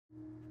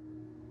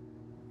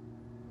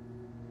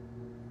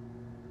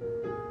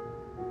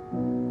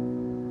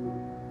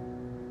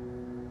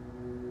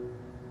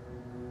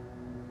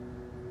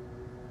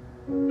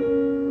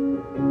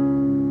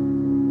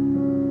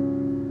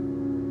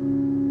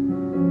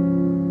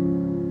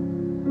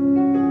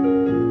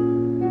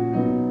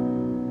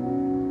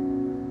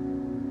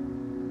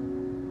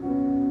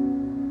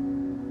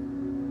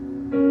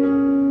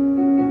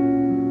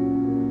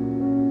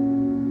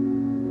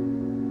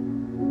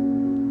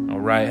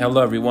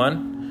Hello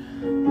everyone,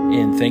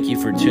 and thank you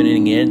for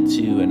tuning in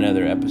to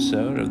another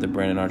episode of the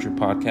Brandon Archer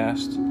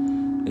Podcast.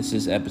 This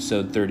is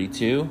episode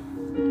 32,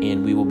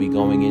 and we will be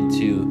going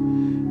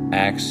into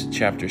Acts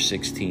chapter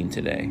 16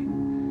 today.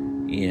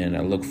 And I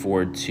look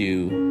forward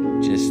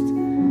to just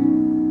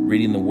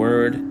reading the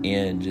Word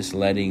and just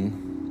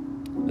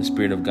letting the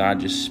Spirit of God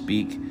just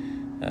speak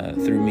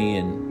through me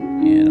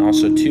and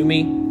also to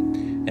me.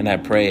 And I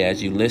pray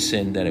as you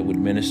listen that it would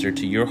minister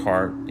to your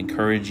heart,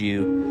 encourage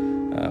you,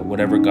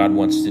 whatever God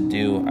wants to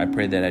do. I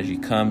pray that as you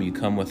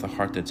come with a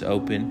heart that's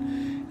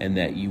open and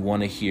that you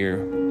want to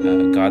hear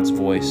God's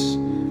voice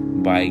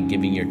by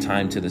giving your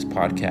time to this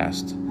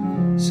podcast.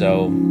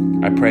 So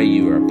I pray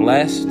you are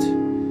blessed,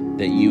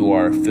 that you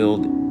are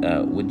filled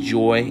with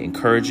joy,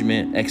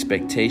 encouragement,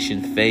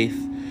 expectation, faith,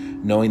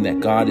 knowing that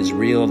God is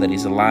real, that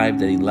He's alive,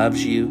 that He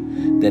loves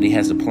you, that He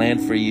has a plan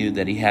for you,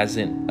 that He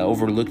hasn't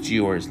overlooked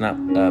you or is not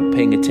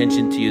paying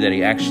attention to you, that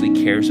He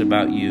actually cares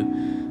about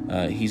you.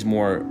 He's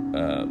more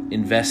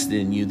invested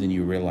in you than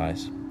you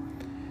realize.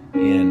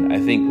 And I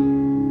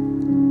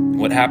think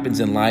what happens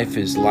in life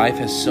is life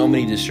has so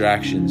many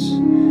distractions.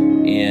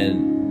 And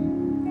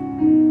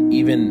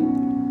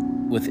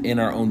even within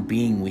our own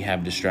being, we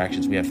have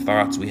distractions. We have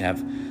thoughts. We have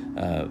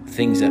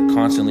things that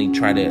constantly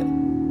try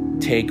to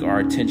take our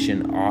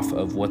attention off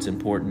of what's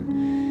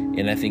important.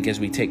 And I think as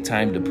we take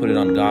time to put it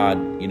on God,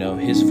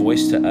 His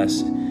voice to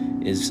us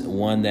is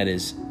one that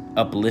is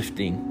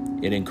uplifting.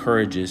 It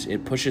encourages,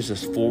 it pushes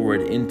us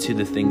forward into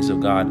the things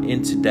of God,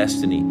 into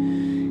destiny.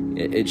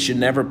 It should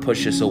never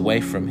push us away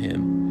from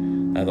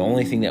Him. The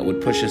only thing that would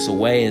push us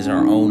away is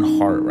our own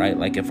heart, right?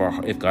 Like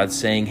if God's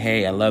saying,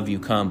 hey, I love you,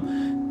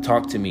 come,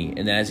 talk to me.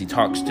 And then as He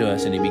talks to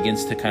us and He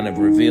begins to kind of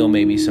reveal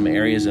maybe some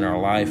areas in our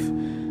life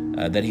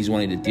that He's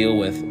wanting to deal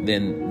with,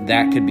 then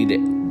that could be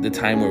the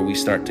time where we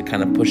start to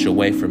kind of push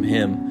away from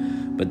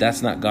Him. But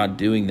that's not God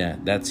doing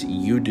that. That's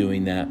you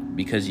doing that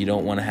because you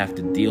don't want to have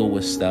to deal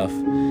with stuff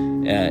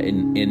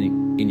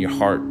in your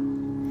heart.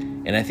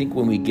 And I think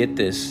when we get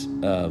this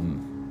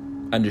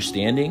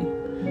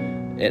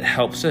understanding, it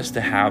helps us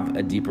to have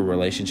a deeper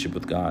relationship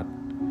with God.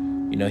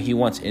 He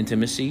wants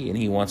intimacy, and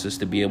He wants us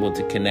to be able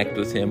to connect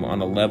with Him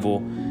on a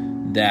level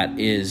that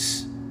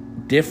is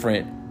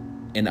different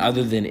and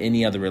other than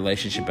any other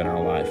relationship in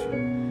our life.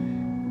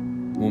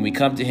 When we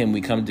come to Him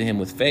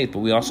with faith, but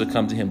we also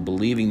come to Him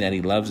believing that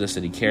He loves us,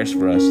 that He cares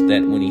for us,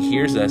 that when He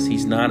hears us,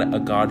 He's not a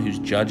God who's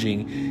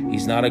judging.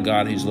 He's not a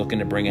God who's looking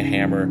to bring a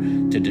hammer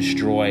to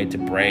destroy, to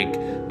break,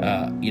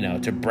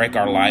 to break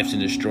our lives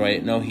and destroy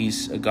it. No,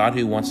 He's a God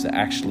who wants to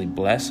actually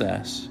bless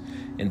us,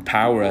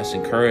 empower us,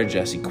 encourage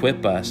us,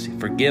 equip us,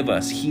 forgive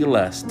us, heal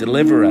us,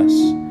 deliver us.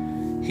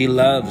 He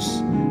loves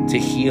to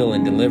heal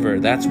and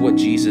deliver. That's what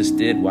Jesus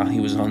did while He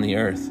was on the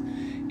earth.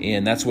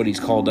 And that's what He's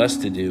called us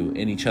to do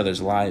in each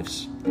other's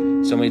lives.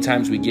 So many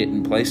times we get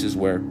in places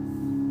where,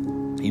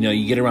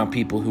 you get around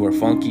people who are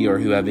funky or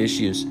who have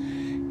issues,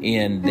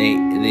 and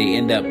they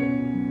end up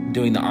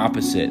doing the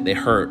opposite. They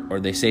hurt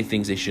or they say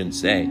things they shouldn't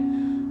say.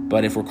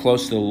 But if we're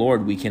close to the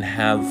Lord, we can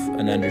have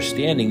an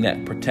understanding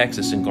that protects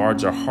us and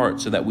guards our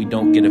heart so that we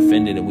don't get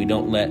offended and we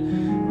don't let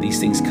these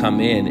things come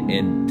in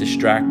and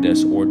distract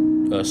us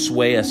or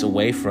sway us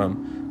away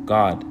from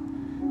God.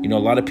 A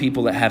lot of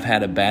people that have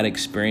had a bad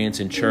experience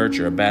in church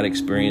or a bad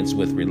experience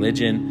with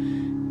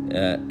religion,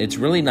 it's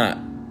really not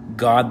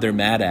God they're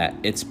mad at.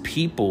 It's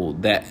people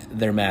that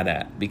they're mad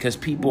at, because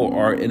people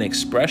are an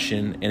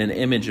expression and an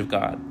image of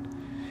God.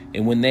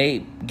 And when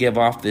they give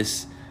off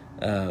this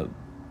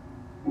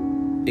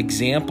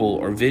example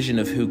or vision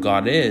of who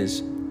God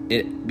is,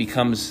 it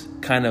becomes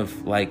kind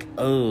of like,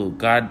 oh,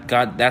 God,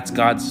 that's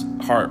God's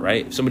heart,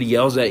 right? If somebody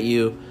yells at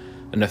you,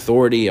 an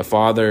authority, a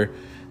father,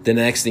 the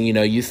next thing you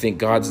know, you think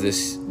God's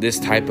this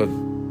type of,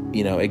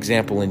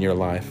 example in your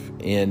life.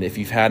 And if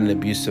you've had an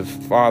abusive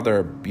father,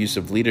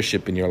 abusive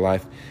leadership in your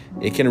life,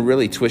 it can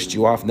really twist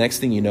you off. Next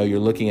thing you know, you're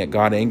looking at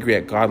God, angry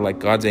at God like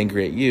God's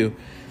angry at you.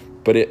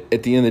 But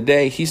at the end of the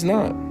day, He's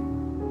not.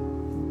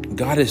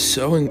 God is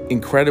so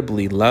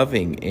incredibly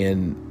loving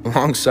and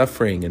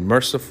long-suffering and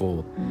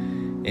merciful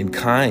and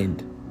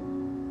kind.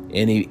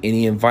 And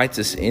He invites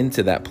us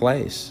into that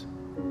place.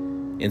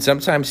 And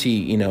sometimes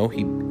He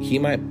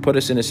might put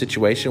us in a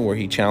situation where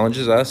He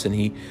challenges us and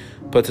He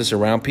puts us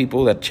around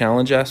people that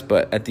challenge us.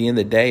 But at the end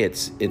of the day,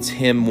 it's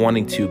Him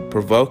wanting to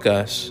provoke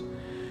us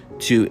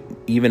to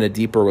even a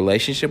deeper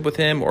relationship with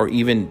Him, or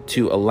even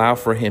to allow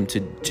for Him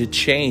to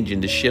change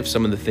and to shift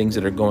some of the things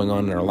that are going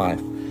on in our life.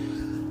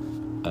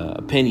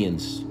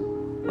 Opinions,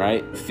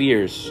 right?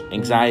 Fears,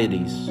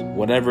 anxieties,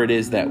 whatever it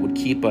is that would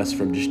keep us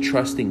from just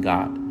trusting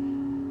God.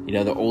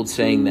 The old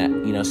saying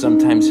that,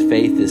 sometimes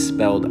faith is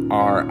spelled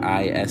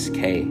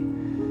R-I-S-K,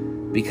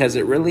 because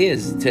it really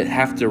is to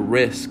have to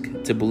risk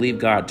to believe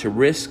God, to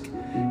risk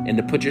and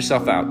to put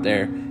yourself out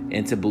there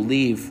and to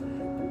believe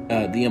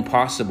the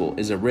impossible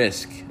is a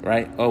risk,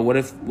 right? Oh, what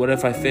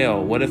if I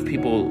fail? What if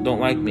people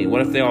don't like me?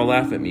 What if they all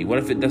laugh at me? What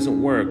if it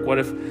doesn't work? What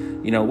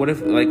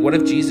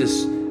if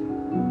Jesus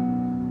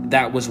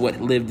that was what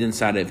lived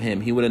inside of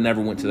him, he would have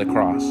never went to the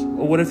cross.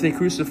 Well, what if they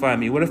crucify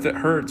me? What if it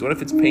hurts? What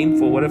if it's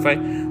painful? What if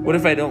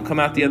I don't come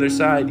out the other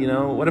side?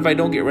 What if I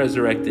don't get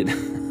resurrected?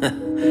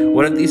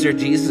 What if these are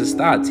Jesus'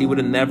 thoughts? He would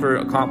have never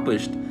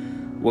accomplished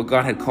what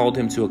God had called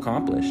him to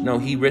accomplish. No,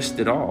 he risked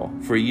it all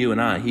for you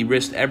and I. He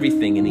risked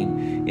everything,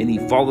 and he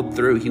followed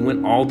through. He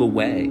went all the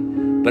way.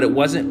 But it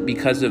wasn't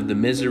because of the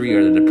misery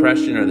or the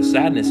depression or the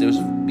sadness. It was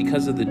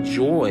because of the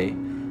joy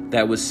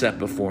that was set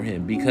before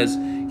him, because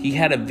he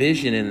had a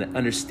vision and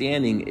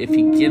understanding, if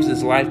he gives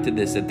his life to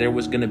this, that there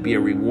was going to be a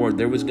reward.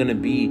 There was going to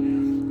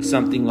be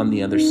something on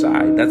the other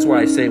side. That's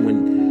why I say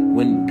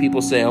when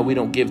people say, oh, we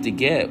don't give to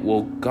get,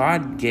 well,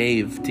 God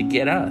gave to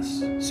get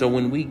us. So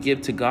when we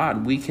give to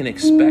God, we can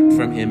expect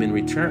from him in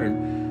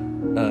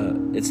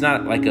return. It's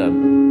not like a,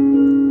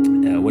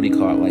 what do you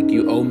call it? Like,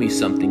 you owe me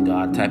something,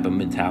 God, type of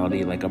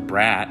mentality, like a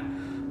brat.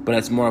 But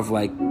it's more of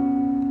like,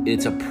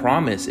 it's a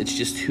promise. It's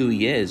just who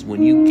he is.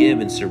 When you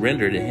give and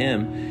surrender to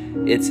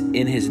him, it's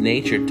in his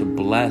nature to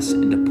bless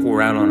and to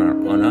pour out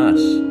on us.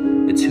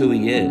 It's who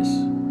he is.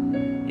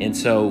 And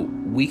so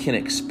we can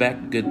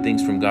expect good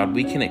things from God.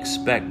 We can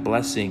expect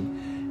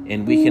blessing,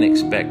 and we can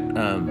expect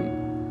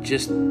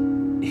just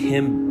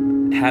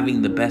him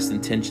having the best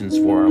intentions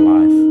for our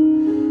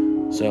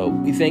life. So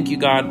we thank you,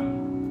 God.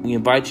 We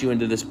invite you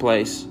into this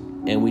place,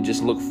 and we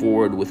just look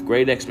forward with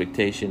great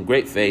expectation,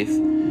 great faith.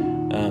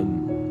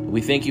 We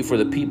thank you for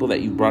the people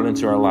that you brought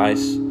into our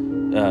lives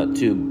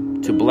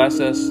to bless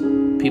us,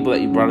 people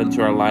that you brought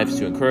into our lives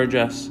to encourage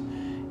us,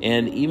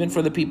 and even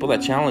for the people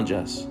that challenge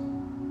us.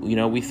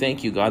 We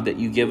thank you, God, that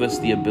you give us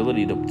the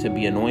ability to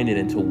be anointed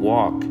and to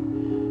walk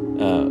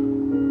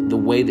the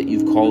way that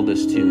you've called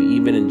us to,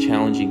 even in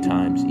challenging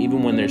times,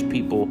 even when there's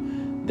people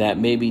that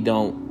maybe they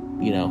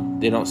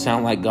don't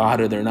sound like God,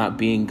 or they're not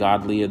being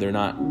godly, or they're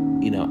not,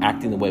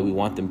 acting the way we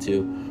want them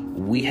to.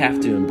 We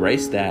have to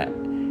embrace that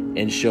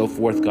and show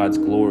forth God's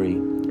glory,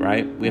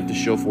 right? We have to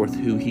show forth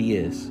who he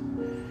is.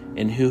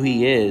 And who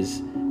he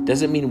is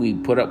doesn't mean we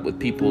put up with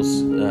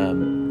people's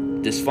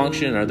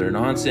dysfunction or their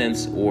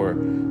nonsense or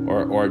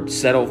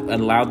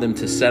allow them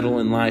to settle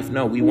in life.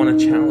 No, we want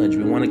to challenge.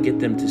 We want to get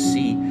them to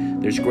see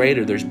there's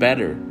greater, there's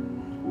better.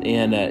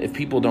 And if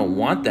people don't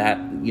want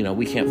that,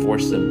 we can't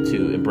force them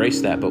to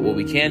embrace that. But what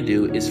we can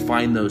do is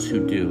find those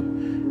who do,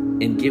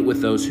 and get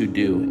with those who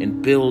do,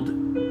 and build,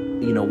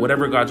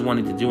 whatever God's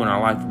wanting to do in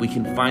our life. We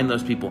can find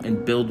those people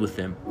and build with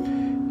them.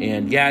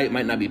 And yeah, it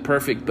might not be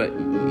perfect, but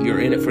you're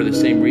in it for the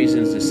same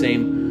reasons, the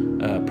same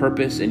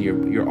purpose, and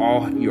you're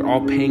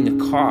all paying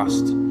a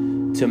cost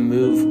to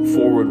move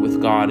forward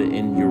with God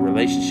in your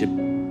relationship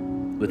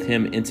with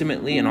him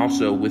intimately, and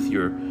also with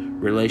your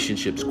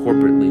relationships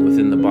corporately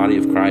within the body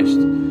of Christ,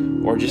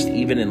 or just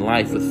even in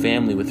life with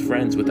family, with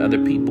friends, with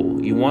other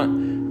people. You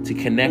want to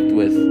connect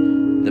with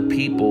the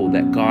people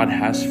that God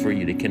has for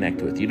you to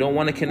connect with. You don't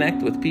want to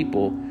connect with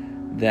people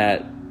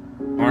that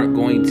aren't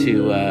going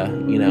to,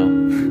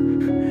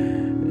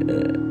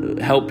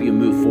 help you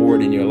move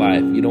forward in your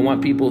life. You don't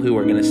want people who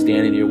are going to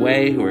stand in your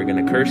way, who are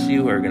going to curse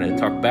you, who are going to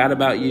talk bad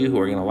about you, who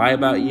are going to lie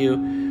about you.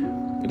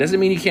 It doesn't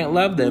mean you can't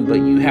love them, but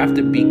you have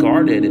to be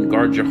guarded and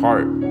guard your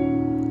heart.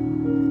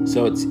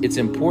 So it's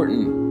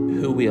important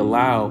who we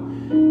allow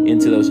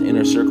into those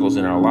inner circles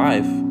in our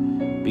life,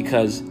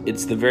 because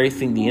it's the very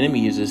thing the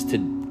enemy uses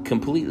to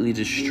completely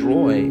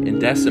destroy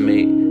and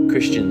decimate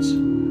Christians.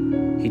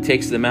 He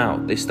takes them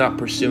out. They stop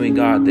pursuing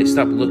God. They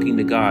stop looking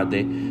to God.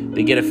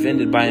 They get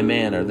offended by a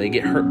man, or they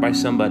get hurt by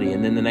somebody,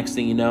 and then the next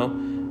thing you know,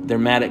 they're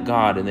mad at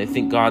God, and they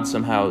think God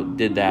somehow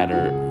did that,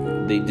 or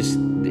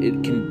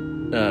it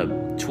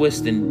can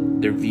twist,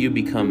 and their view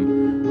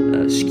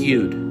become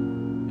skewed,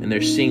 and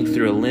they're seeing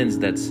through a lens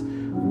that's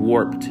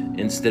warped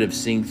instead of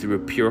seeing through a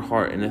pure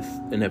heart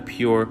and a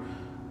pure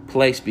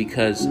place,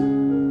 because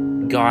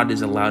God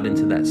is allowed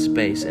into that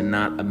space and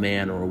not a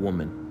man or a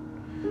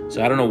woman.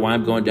 So I don't know why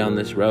I'm going down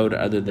this road,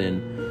 other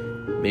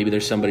than maybe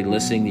there's somebody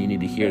listening that you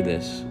need to hear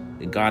this.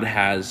 God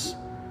has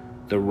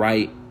the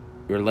right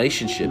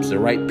relationships, the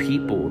right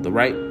people, the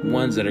right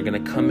ones that are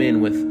going to come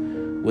in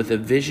with a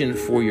vision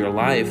for your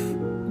life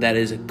that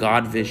is a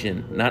God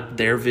vision, not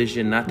their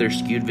vision, not their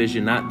skewed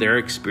vision, not their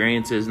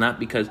experiences, not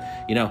because,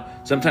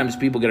 sometimes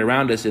people get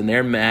around us and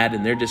they're mad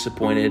and they're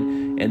disappointed,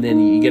 and then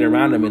you get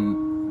around them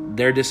and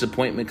their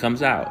disappointment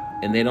comes out,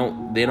 and they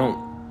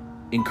don't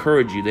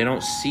encourage you. They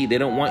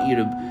don't want you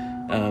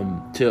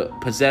to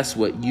possess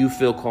what you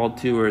feel called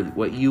to, or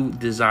what you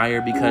desire,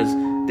 because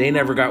they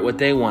never got what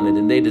they wanted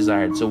and they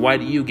desired. So why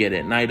do you get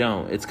it and I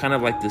don't? It's kind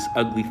of like this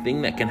ugly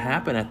thing that can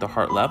happen at the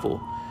heart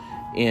level.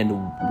 And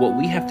what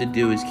we have to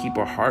do is keep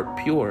our heart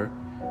pure.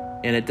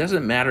 And it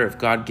doesn't matter if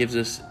God gives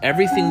us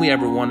everything we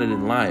ever wanted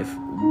in life,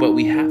 but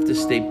we have to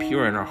stay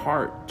pure in our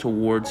heart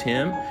towards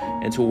him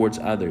and towards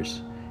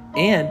others.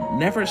 And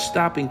never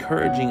stop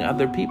encouraging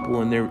other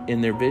people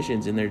in their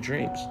visions, in their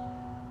dreams.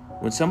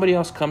 When somebody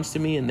else comes to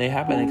me and they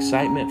have an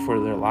excitement for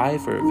their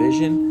life or a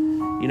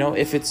vision,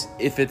 if it's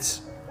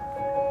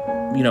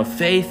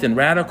faith and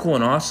radical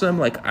and awesome,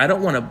 like, I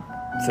don't want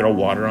to throw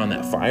water on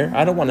that fire.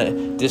 I don't want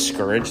to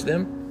discourage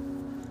them.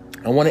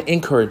 I want to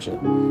encourage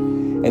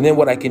them. And then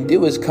what I can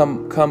do is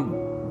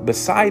come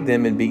beside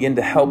them and begin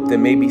to help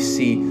them maybe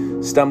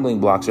see stumbling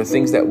blocks or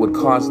things that would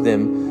cause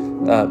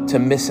them to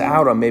miss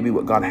out on maybe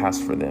what God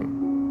has for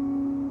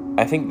them.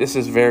 I think this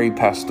is very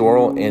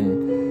pastoral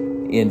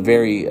and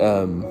very,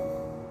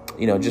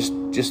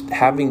 just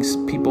having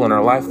people in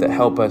our life that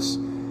help us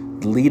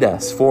lead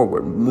us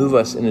forward, move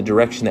us in a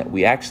direction that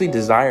we actually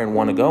desire and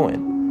want to go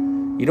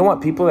in. You don't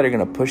want people that are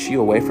going to push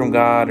you away from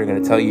God, or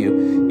going to tell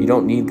you you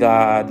don't need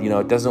God,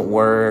 it doesn't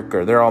work,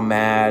 or they're all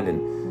mad,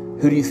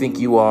 and who do you think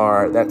you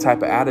are? That type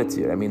of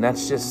attitude. I mean,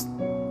 that's just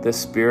the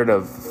spirit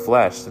of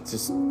flesh. That's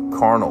just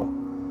carnal.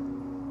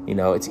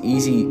 It's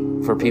easy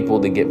for people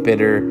to get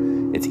bitter.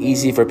 It's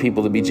easy for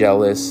people to be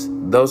jealous.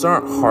 Those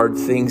aren't hard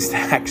things to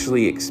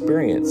actually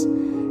experience.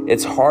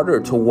 It's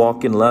harder to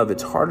walk in love.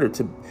 It's harder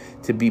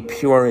to be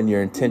pure in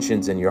your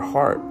intentions and your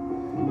heart.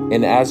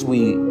 And as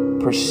we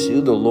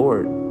pursue the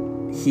Lord,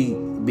 He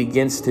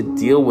begins to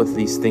deal with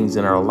these things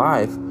in our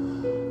life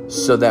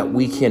so that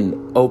we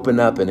can open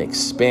up and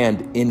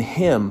expand in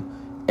Him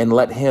and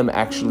let Him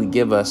actually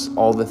give us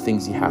all the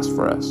things He has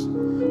for us.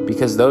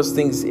 Because those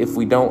things, if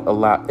we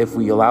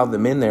allow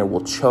them in there,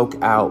 will choke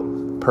out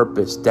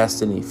purpose,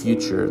 destiny,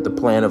 future, the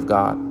plan of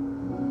God.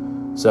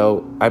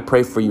 So I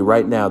pray for you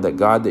right now that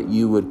God, that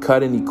you would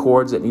cut any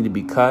cords that need to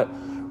be cut,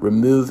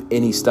 remove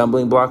any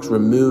stumbling blocks,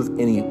 remove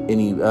any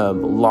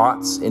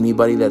lots,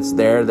 anybody that's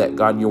there that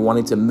God, you're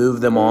wanting to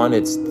move them on.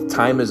 It's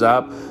time is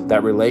up.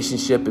 That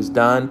relationship is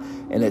done,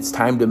 and it's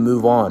time to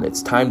move on.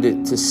 It's time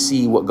to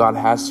see what God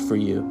has for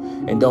you,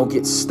 and don't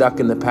get stuck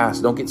in the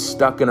past. Don't get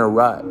stuck in a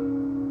rut,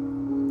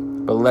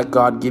 but let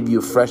God give you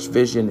a fresh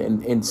vision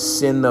and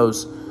send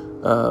those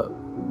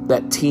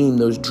that team,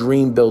 those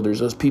dream builders,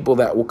 those people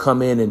that will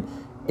come in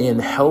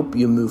and help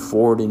you move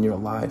forward in your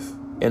life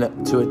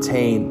and to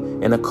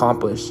attain and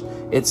accomplish.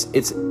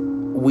 It's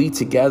we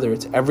together.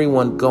 It's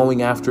everyone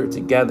going after it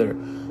together.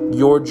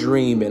 Your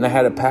dream. And I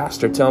had a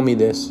pastor tell me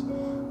this,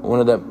 one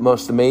of the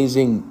most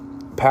amazing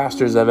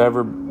pastors I've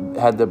ever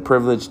had the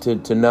privilege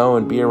to know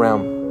and be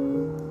around.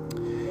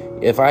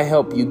 If I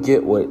help you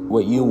get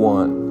what you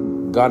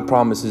want, God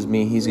promises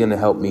me He's going to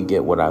help me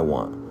get what I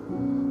want.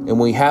 And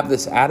we have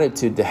this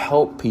attitude to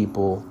help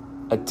people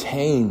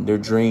attain their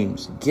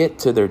dreams, get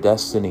to their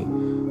destiny,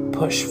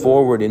 push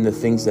forward in the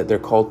things that they're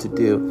called to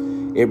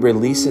do. It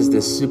releases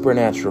this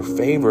supernatural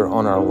favor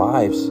on our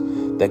lives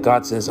that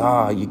God says,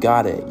 you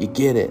got it, you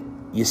get it,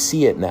 you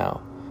see it now.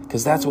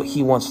 Because that's what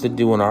He wants to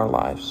do in our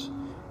lives.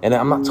 And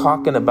I'm not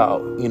talking about,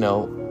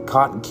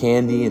 cotton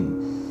candy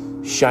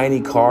and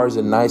shiny cars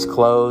and nice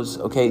clothes.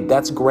 Okay,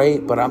 that's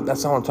great, but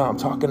that's not what I'm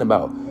talking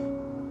about.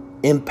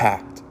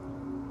 Impact,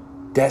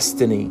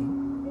 destiny,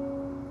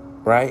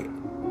 right?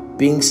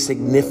 Being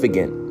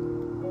significant,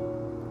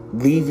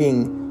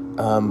 leaving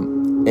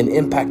an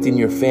impact in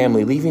your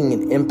family, leaving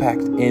an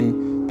impact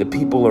in the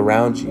people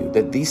around you,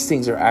 that these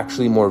things are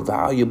actually more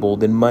valuable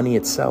than money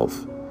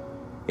itself.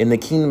 In the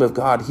kingdom of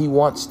God, He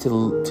wants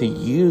to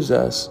use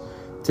us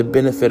to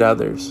benefit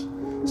others.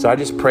 So I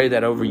just pray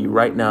that over you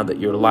right now, that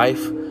your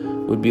life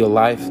would be a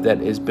life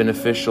that is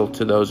beneficial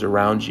to those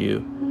around you.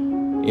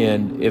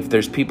 And if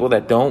there's people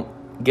that don't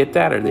get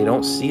that, or they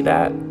don't see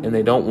that, and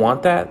they don't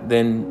want that,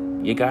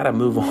 then you got to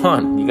move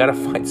on. You got to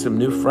find some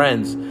new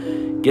friends,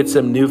 get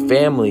some new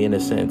family in a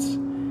sense.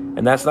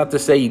 And that's not to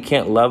say you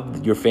can't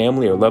love your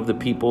family or love the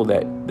people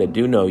that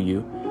do know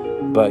you,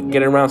 but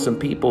get around some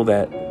people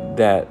that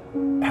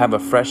have a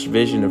fresh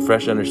vision and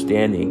fresh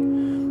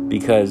understanding,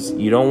 because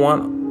you don't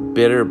want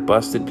bitter,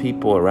 busted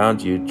people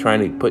around you trying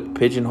to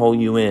pigeonhole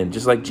you in.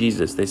 Just like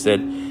Jesus, they said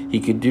He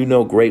could do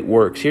no great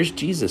works. Here's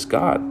Jesus,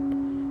 God.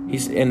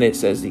 And it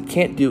says He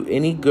can't do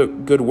any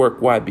good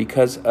work. Why?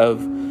 Because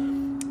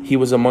He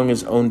was among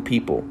His own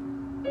people.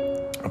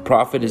 A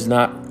prophet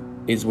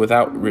is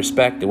without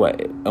respect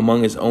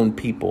among his own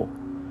people.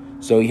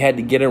 So He had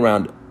to get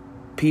around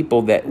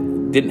people that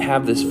didn't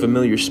have this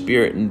familiar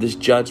spirit and this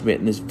judgment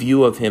and this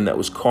view of Him that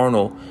was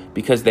carnal,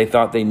 because they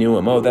thought they knew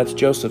Him. Oh, that's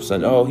Joseph's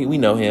son. Oh, we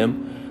know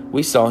him.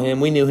 We saw him.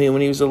 We knew him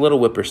when he was a little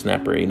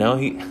whippersnapper.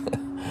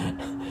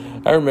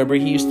 I remember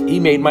he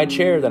made my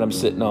chair that I'm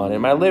sitting on in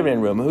my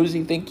living room. Who does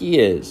he think he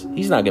is?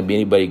 He's not going to be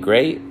anybody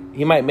great.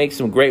 He might make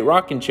some great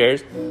rocking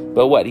chairs,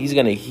 but what? He's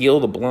going to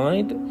heal the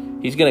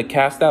blind? He's going to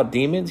cast out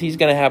demons? He's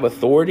going to have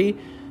authority?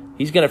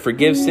 He's going to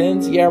forgive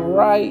sins? Yeah,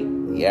 right.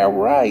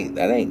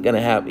 That ain't going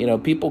to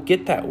happen. People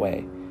get that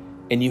way.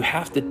 And you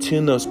have to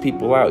tune those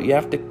people out. You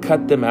have to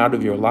cut them out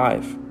of your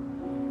life,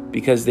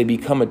 because they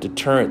become a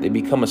deterrent. They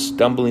become a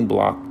stumbling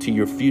block to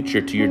your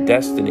future, to your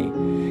destiny.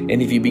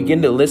 And if you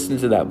begin to listen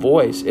to that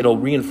voice, it'll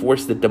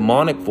reinforce the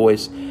demonic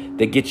voice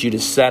that gets you to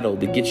settle,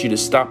 that gets you to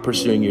stop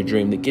pursuing your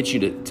dream, that gets you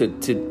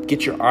to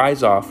get your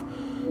eyes off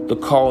the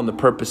call and the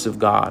purpose of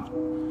God.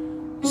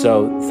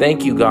 So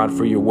thank you, God,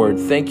 for your word.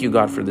 Thank you,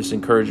 God, for this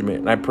encouragement.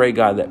 And I pray,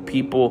 God, that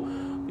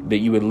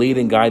you would lead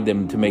and guide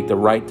them to make the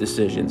right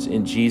decisions.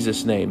 In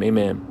Jesus' name,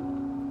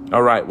 amen.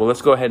 All right, well,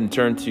 let's go ahead and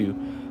turn to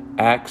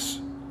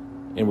Acts.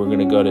 And we're going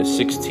to go to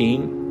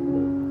 16,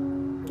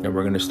 and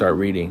we're going to start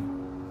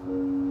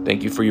reading.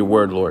 Thank you for your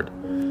word, Lord.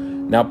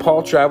 Now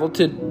Paul traveled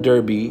to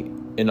Derbe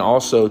and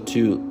also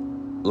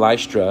to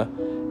Lystra.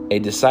 A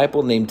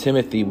disciple named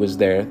Timothy was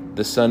there,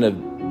 the son of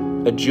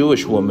a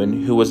Jewish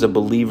woman who was a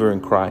believer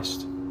in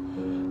Christ.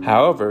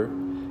 However,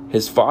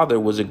 his father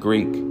was a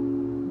Greek.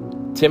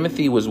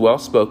 Timothy was well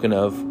spoken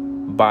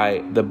of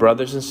by the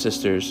brothers and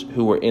sisters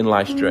who were in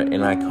Lystra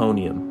and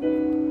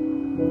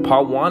Iconium.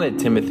 Paul wanted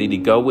Timothy to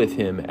go with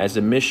him as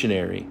a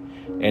missionary,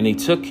 and he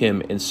took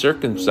him and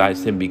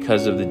circumcised him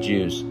because of the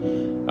Jews.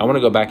 I want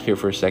to go back here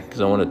for a second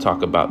because I want to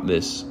talk about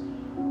this.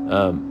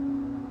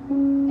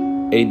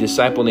 A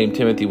disciple named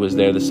Timothy was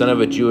there, the son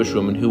of a Jewish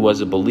woman who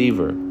was a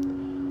believer.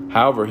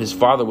 However, his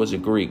father was a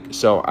Greek.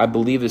 So I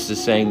believe this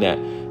is saying that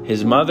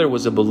his mother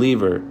was a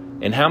believer.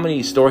 And how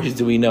many stories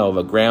do we know of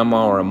a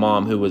grandma or a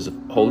mom who was a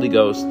Holy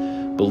Ghost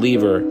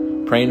believer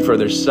praying for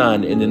their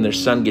son, and then their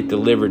son get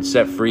delivered,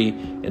 set free,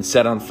 and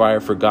set on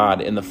fire for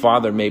God, and the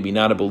father, maybe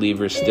not a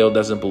believer, still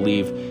doesn't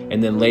believe,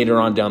 and then later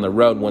on down the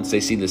road, once they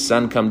see the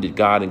son come to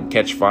God and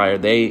catch fire,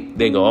 they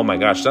go, oh my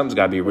gosh, something's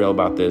got to be real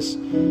about this,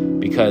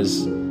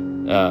 because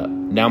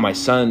now my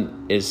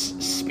son is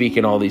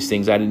speaking all these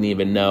things I didn't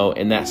even know,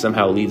 and that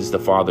somehow leads the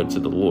father to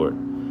the Lord.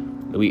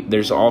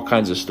 There's all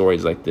kinds of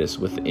stories like this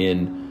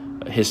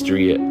within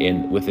history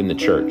and within the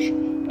church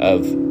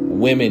of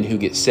women who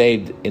get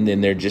saved, and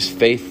then they're just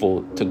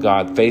faithful to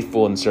God,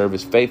 faithful in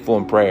service, faithful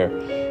in prayer.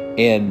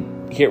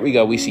 And here we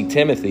go. We see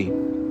Timothy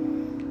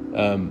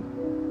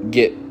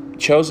get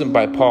chosen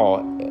by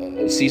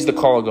Paul, sees the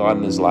call of God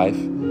in his life,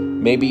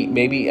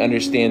 maybe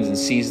understands and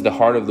sees the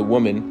heart of the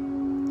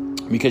woman,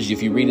 because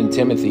if you read in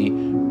Timothy,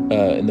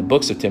 in the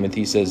books of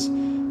Timothy, he says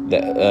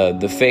that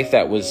the faith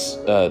that was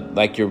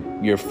like your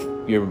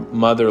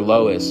mother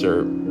Lois,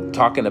 or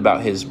talking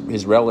about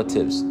his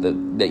relatives,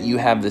 that you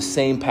have the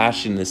same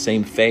passion, the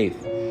same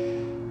faith,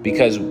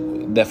 because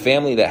the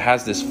family that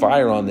has this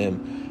fire on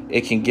them,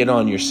 it can get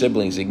on your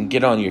siblings, it can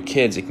get on your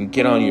kids, it can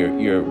get on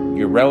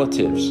your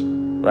relatives,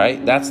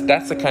 right? That's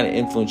the kind of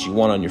influence you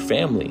want on your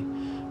family.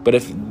 But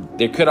if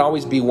there could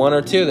always be one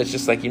or two that's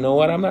just like, you know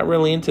what, I'm not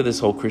really into this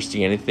whole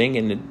Christianity thing,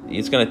 and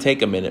it's going to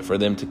take a minute for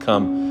them to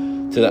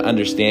come to the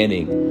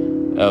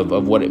understanding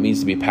of what it means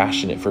to be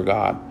passionate for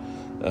God.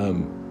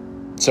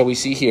 So we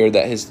see here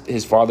that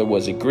his father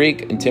was a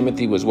Greek, and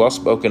Timothy was well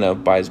spoken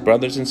of by his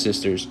brothers and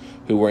sisters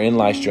who were in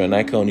Lystra and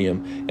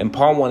Iconium. And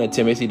Paul wanted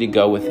Timothy to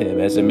go with him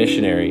as a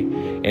missionary,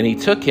 and he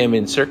took him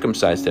and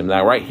circumcised him.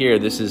 Now, right here,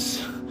 this is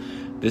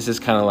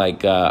kind of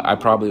like I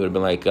probably would have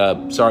been like,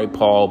 sorry,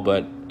 Paul,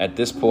 but at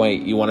this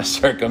point, you want to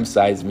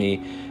circumcise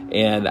me,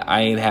 and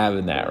I ain't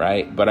having that,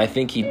 right? But I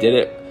think he did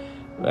it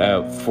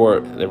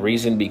for the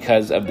reason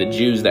because of the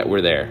Jews that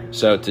were there.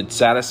 So to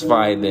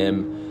satisfy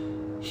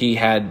them, he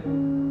had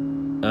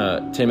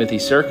Timothy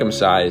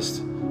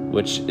circumcised,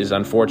 which is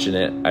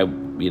unfortunate. I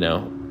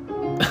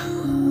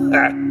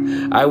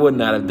would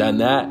not have done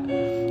that.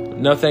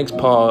 No thanks,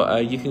 Paul.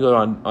 You can go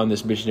on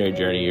this missionary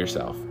journey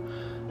yourself.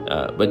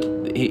 But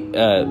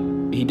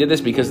he did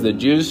this because the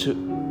Jews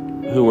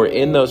who were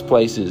in those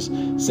places,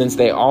 since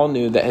they all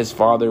knew that his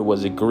father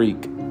was a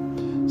Greek.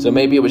 So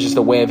maybe it was just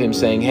a way of him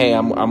saying, hey,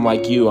 I'm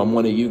like you. I'm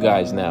one of you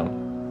guys now.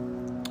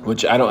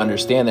 Which I don't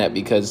understand that,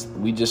 because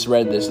we just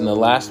read this in the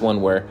last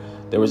one where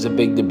there was a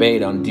big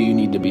debate on, do you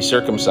need to be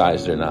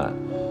circumcised or not?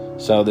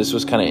 So this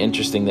was kind of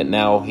interesting that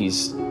now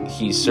he's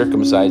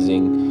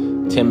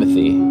circumcising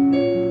Timothy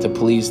to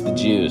please the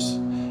Jews.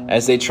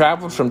 As they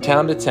traveled from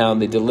town to town,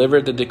 they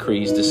delivered the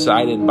decrees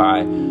decided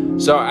by.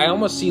 So I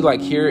almost see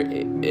like here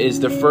is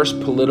the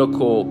first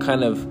political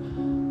kind of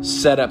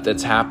setup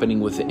that's happening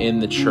within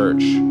the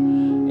church.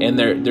 And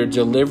they're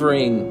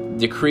delivering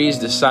decrees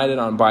decided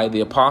on by the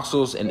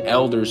apostles and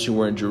elders who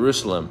were in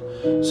Jerusalem.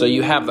 So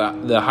you have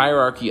the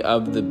hierarchy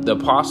of the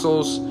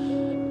apostles,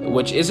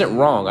 which isn't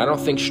wrong. I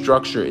don't think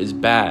structure is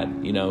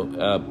bad. Even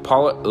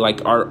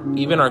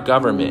our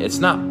government, it's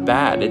not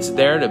bad. It's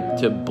there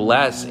to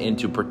bless and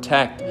to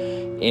protect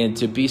and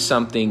to be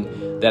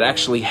something that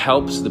actually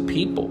helps the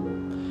people.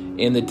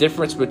 And the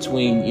difference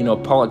between,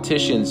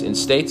 politicians and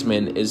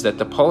statesmen is that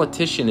the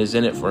politician is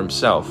in it for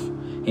himself.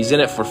 He's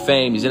in it for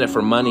fame. He's in it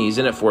for money. He's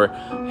in it for,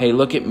 hey,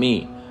 look at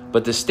me.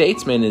 But the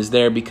statesman is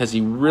there because he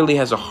really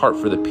has a heart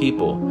for the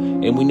people.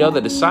 And we know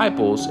the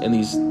disciples and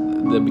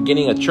the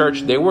beginning of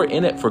church, they were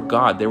in it for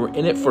God. They were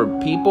in it for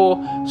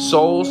people,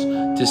 souls,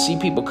 to see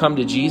people come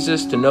to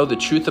Jesus, to know the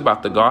truth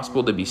about the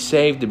gospel, to be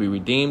saved, to be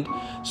redeemed.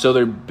 So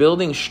they're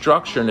building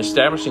structure and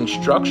establishing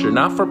structure,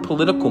 not for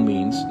political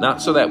means,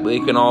 not so that they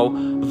can all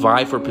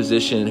vie for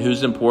position,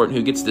 who's important,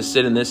 who gets to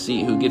sit in this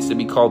seat, who gets to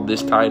be called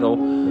this title.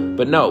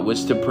 But no, it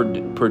was to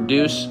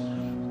produce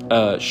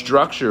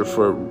structure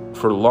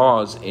for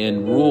laws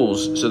and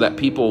rules so that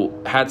people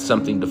had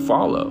something to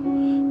follow.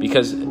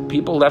 Because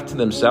people left to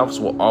themselves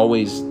will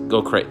always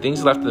go crazy.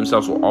 Things left to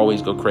themselves will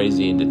always go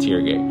crazy and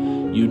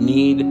deteriorate. You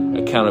need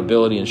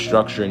accountability and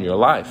structure in your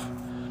life.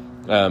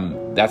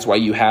 That's why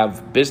you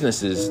have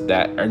businesses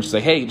that are just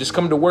like, hey, just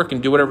come to work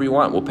and do whatever you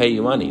want. We'll pay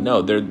you money.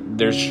 No,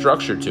 there's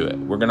structure to it.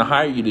 We're going to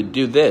hire you to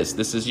do this.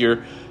 This is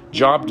your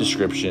job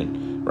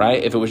description,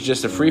 right? If it was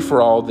just a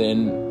free-for-all,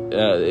 then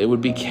it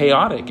would be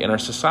chaotic in our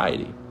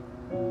society.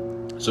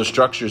 So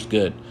structure is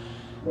good.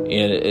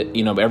 And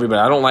everybody,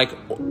 I don't like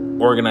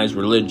organized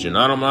religion.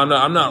 I'm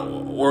not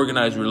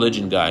organized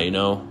religion guy.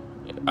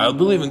 I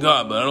believe in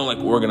God, but I don't like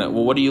organized.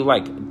 Well, what do you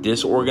like?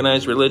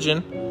 Disorganized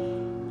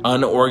religion,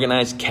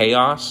 unorganized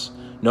chaos,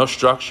 no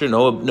structure,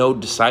 no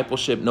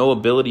discipleship, no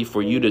ability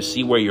for you to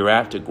see where you're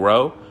at to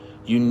grow.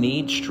 You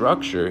need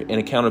structure and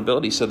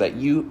accountability so that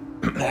you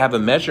have a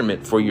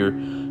measurement for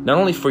not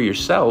only for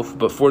yourself,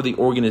 but for the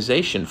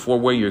organization, for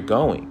where you're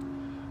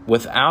going.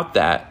 Without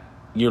that,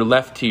 you're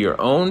left to your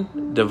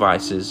own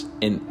devices,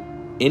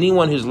 and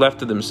anyone who's left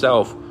to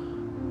themselves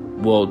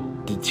will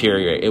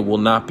deteriorate. It will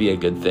not be a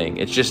good thing.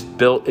 It's just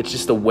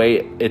the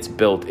way it's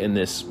built in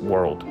this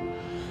world.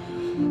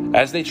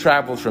 As they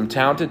traveled from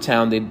town to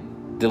town, they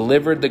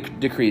delivered the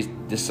decrees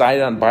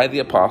decided on by the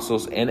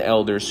apostles and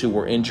elders who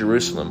were in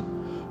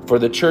Jerusalem for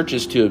the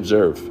churches to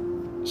observe.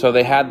 So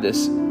they had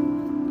this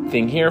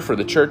thing here for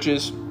the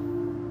churches.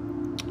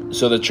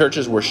 So the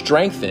churches were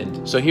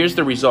strengthened. So here's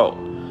the result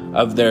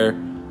of their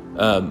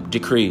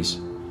decrees.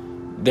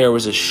 There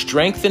was a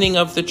strengthening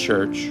of the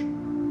church,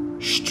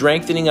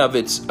 strengthening of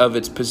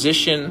its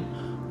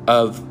position,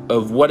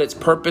 of what its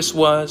purpose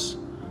was,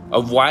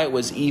 of why it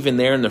was even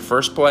there in the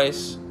first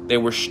place. They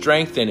were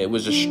strengthened. It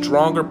was a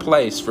stronger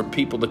place for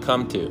people to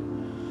come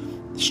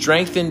to.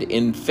 Strengthened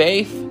in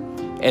faith,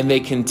 and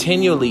they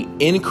continually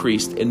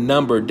increased in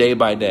number day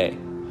by day.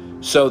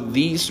 So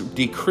these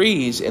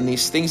decrees and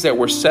these things that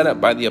were set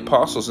up by the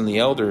apostles and the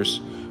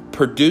elders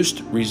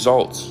produced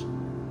results.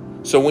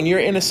 So when you're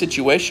in a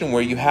situation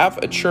where you have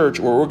a church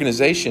or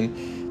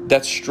organization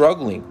that's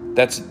struggling,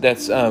 that's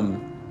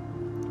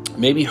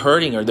maybe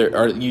hurting,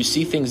 or you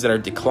see things that are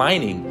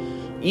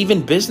declining,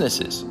 even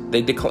businesses,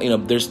 they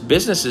decline. There's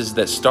businesses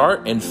that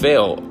start and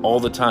fail all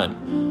the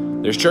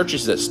time. There's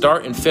churches that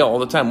start and fail all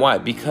the time. Why?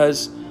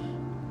 Because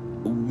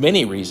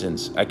many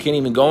reasons. I can't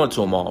even go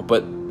into them all.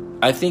 But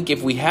I think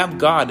if we have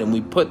God and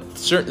we put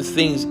certain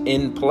things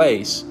in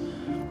place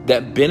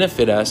that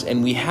benefit us,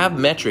 and we have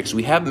metrics,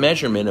 we have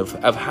measurement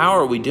of how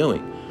are we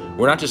doing.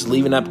 We're not just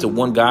leaving up to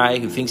one guy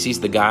who thinks he's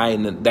the guy,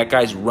 and that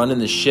guy's running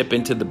the ship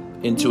into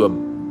a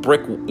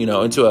brick,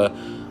 into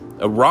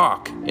a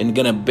rock, and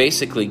going to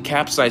basically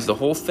capsize the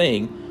whole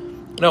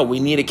thing. No, we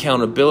need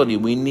accountability.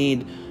 We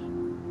need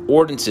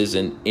ordinances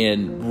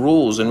and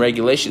rules and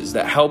regulations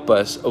that help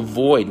us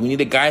avoid. We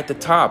need a guy at the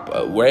top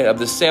of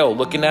the sail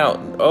looking out.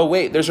 Oh,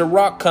 wait, there's a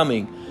rock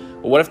coming.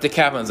 Well, what if the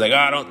captain's like,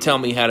 don't tell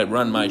me how to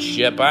run my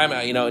ship.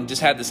 And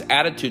just had this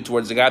attitude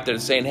towards the guy out there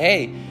saying,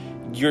 hey,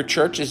 your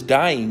church is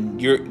dying.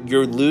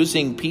 You're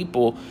losing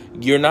people.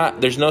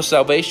 There's no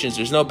salvations.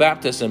 There's no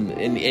baptism.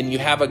 And you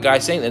have a guy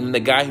saying, and the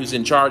guy who's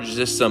in charge is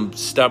just some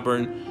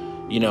stubborn,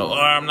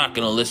 I'm not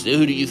going to listen.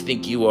 Who do you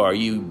think you are?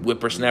 You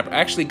whippersnapper.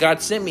 Actually,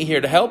 God sent me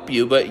here to help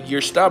you, but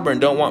you're stubborn,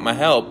 don't want my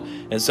help.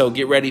 And so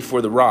get ready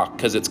for the rock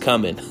because it's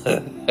coming.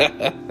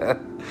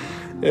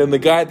 And the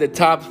guy at the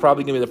top is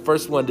probably going to be the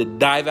first one to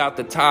dive out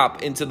the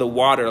top into the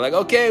water. Like,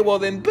 okay, well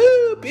then,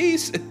 boo,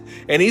 peace.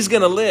 And he's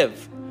going to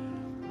live.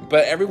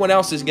 But everyone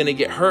else is going to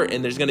get hurt,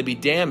 and there's going to be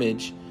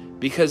damage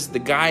because the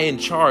guy in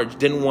charge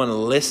didn't want to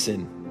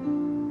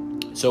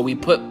listen. So we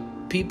put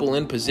people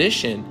in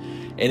position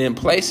and in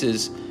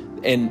places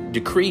and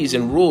decrees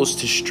and rules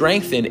to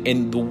strengthen.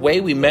 And the way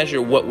we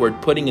measure what we're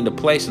putting into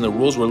place and the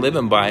rules we're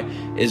living by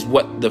is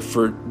what the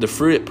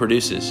fruit it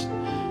produces.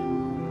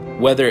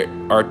 Whether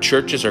our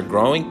churches are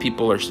growing,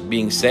 people are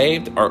being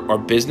saved, our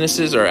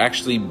businesses are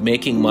actually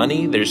making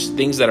money, there's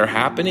things that are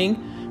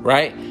happening,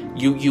 right?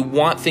 You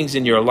want things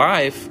in your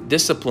life,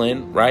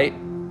 discipline, right?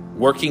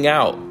 Working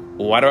out.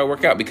 Well, why do I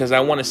work out? Because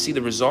I want to see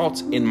the results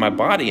in my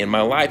body, in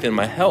my life, in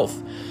my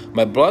health.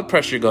 My blood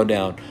pressure go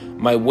down,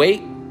 my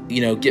weight,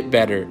 get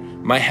better,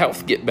 my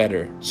health get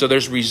better. So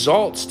there's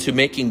results to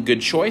making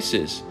good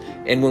choices.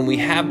 And when we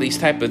have these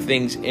type of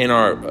things in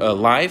our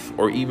life,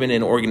 or even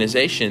in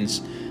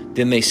organizations,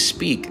 then they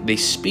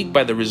speak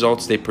by the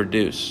results they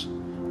produce.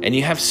 And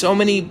you have so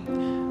many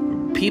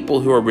people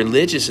who are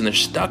religious and they're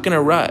stuck in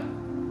a rut.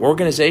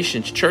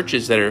 Organizations,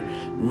 churches that are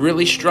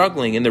really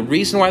struggling. And the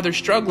reason why they're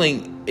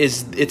struggling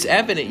is it's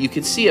evident. You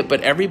can see it, but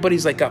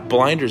everybody's got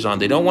blinders on.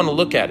 They don't want to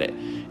look at it.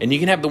 And you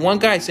can have the one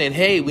guy saying,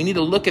 hey, we need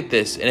to look at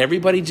this. And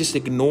everybody just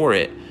ignore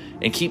it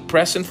and keep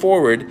pressing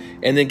forward.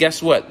 And then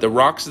guess what? The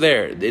rock's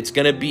there. It's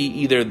going to be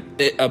either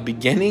a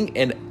beginning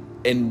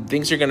and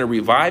things are going to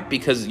revive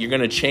because you're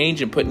going to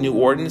change and put new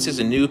ordinances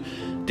and new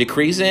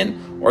decrees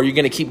in, or you're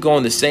going to keep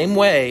going the same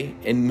way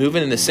and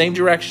moving in the same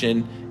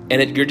direction,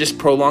 and you're just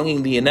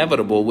prolonging the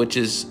inevitable, which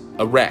is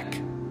a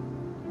wreck.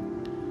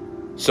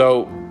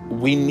 So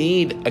we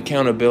need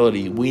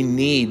accountability. We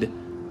need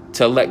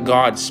to let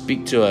God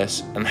speak to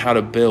us on how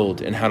to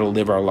build and how to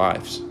live our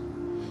lives.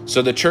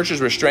 So the churches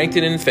were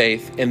strengthened in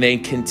faith, and they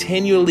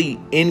continually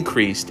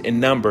increased in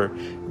number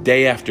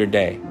day after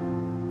day.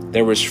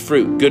 There was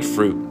fruit, good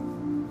fruit.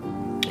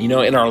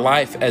 In our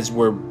life, as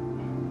we're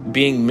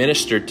being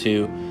ministered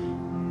to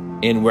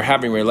and we're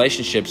having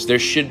relationships, there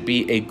should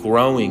be a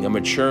growing, a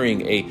maturing,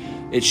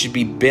 it should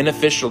be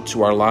beneficial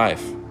to our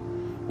life.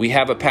 We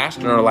have a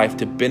pastor in our life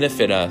to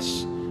benefit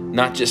us,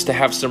 not just to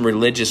have some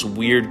religious,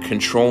 weird,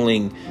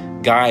 controlling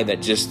guy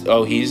that just,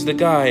 oh, he's the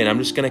guy and I'm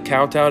just going to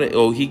kowtow to,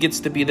 oh, he gets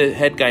to be the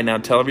head guy now,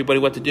 tell everybody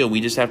what to do.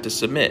 We just have to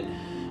submit.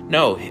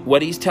 No,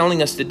 what he's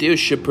telling us to do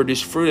should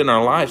produce fruit in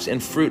our lives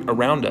and fruit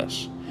around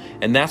us.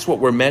 And that's what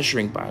we're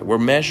measuring by. We're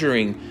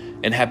measuring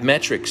and have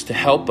metrics to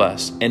help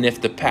us. And if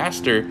the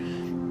pastor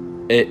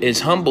is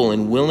humble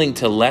and willing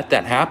to let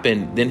that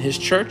happen, then his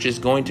church is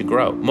going to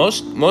grow.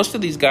 Most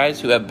of these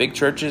guys who have big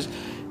churches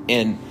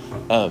and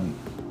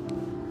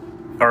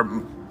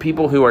are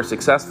people who are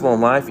successful in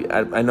life.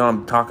 I know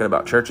I'm talking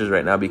about churches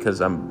right now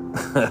because I'm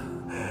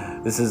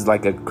this is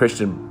like a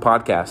Christian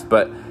podcast,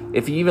 but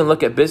if you even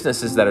look at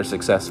businesses that are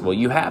successful,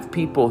 you have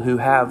people who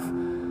have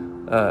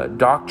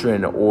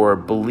doctrine or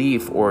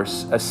belief or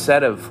a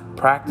set of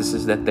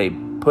practices that they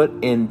put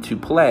into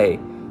play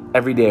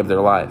every day of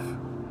their life.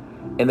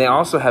 And they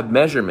also have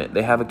measurement.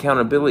 They have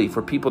accountability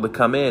for people to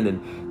come in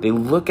and they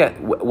look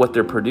at what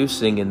they're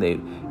producing and they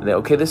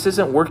okay, this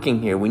isn't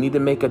working here. We need to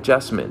make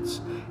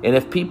adjustments. And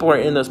if people are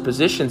in those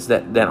positions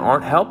that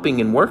aren't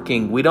helping and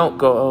working, we don't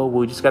go, oh,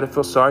 well, we just got to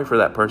feel sorry for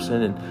that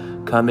person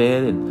and come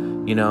in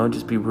and,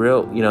 just be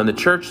real. In the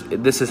church,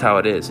 this is how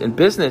it is. In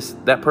business,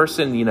 that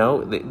person,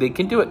 they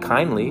can do it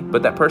kindly,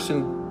 but that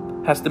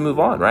person has to move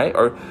on, right?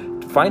 Or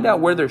find out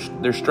where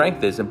their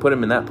strength is and put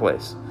them in that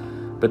place.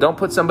 But don't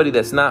put somebody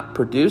that's not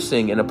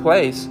producing in a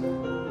place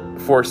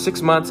for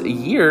 6 months, a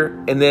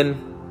year, and then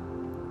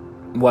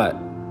what,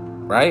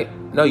 right?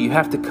 No, you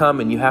have to come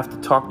and you have to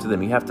talk to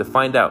them. You have to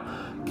find out,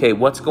 okay,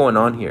 what's going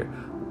on here?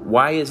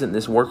 Why isn't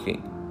this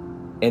working?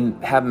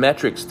 And have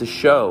metrics to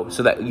show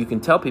so that you can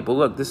tell people,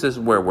 look, this is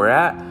where we're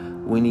at.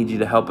 We need you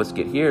to help us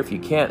get here. If you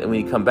can't, then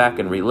we come back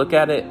and relook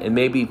at it and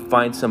maybe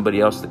find somebody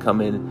else to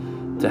come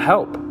in to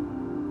help.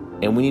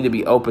 And we need to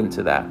be open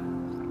to that.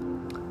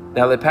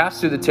 Now, they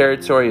passed through the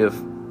territory of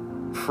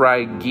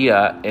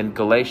Phrygia and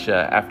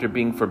Galatia after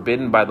being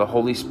forbidden by the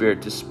Holy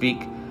Spirit to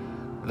speak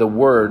the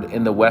word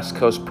in the west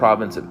coast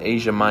province of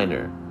Asia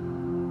Minor.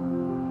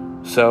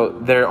 So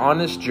they're on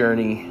this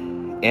journey,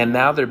 and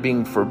now they're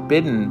being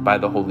forbidden by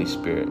the Holy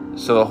Spirit.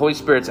 So the Holy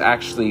Spirit's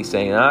actually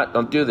saying,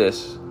 don't do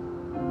this.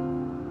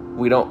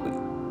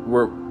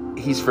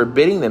 He's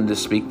forbidding them to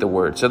speak the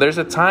word. So there's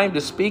a time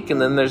to speak, and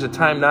then there's a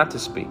time not to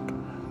speak.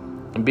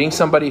 And being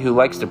somebody who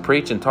likes to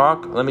preach and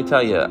talk, let me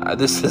tell you,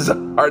 this is a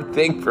hard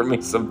thing for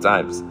me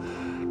sometimes,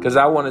 because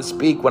I want to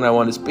speak when I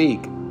want to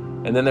speak.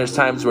 And then there's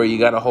times where you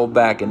got to hold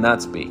back and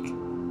not speak.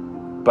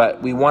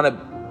 But we want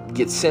to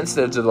get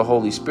sensitive to the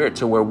Holy Spirit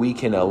to where we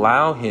can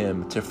allow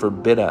him to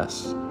forbid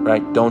us,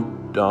 right?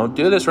 Don't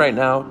do this right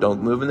now.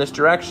 Don't move in this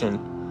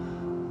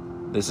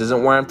direction. This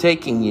isn't where I'm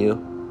taking you.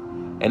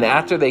 And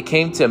after they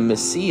came to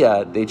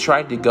Mysia, they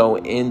tried to go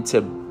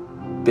into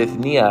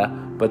Bithynia,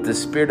 but the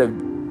Spirit of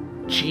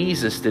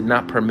Jesus did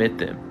not permit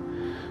them.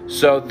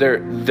 So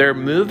they're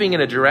moving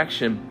in a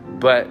direction,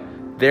 but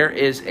there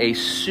is a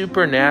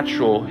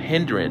supernatural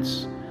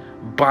hindrance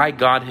by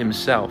God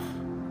himself.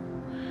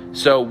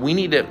 So we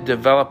need to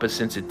develop a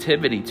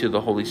sensitivity to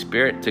the Holy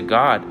Spirit, to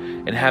God,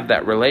 and have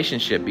that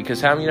relationship.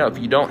 Because if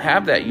you don't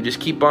have that, you just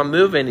keep on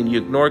moving and you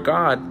ignore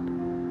God.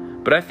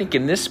 But I think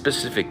in this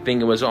specific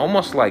thing, it was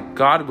almost like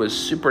God was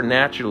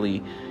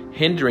supernaturally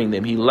hindering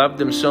them. He loved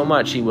them so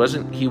much. He was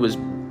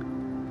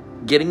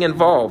getting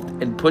involved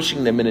and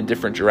pushing them in a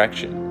different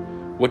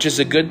direction, which is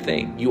a good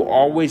thing. You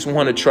always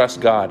want to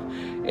trust God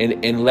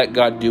and let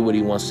God do what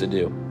he wants to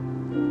do.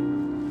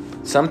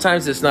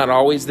 Sometimes it's not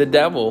always the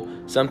devil.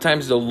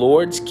 Sometimes the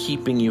Lord's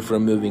keeping you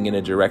from moving in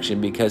a direction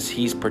because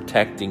he's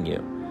protecting you,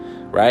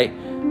 right?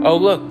 Oh,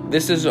 look, I'm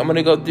going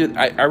to go do.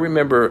 I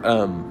remember,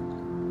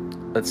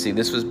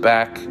 this was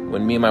back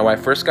when me and my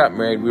wife first got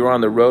married. We were on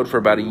the road for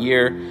about a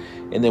year,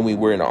 and then we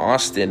were in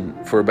Austin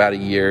for about a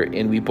year,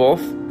 and we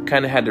both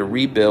kind of had to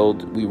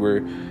rebuild. We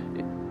were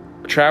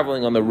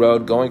traveling on the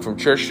road, going from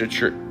church to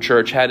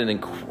church, had an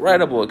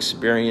incredible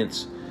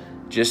experience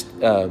just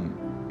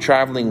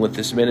traveling with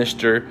this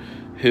minister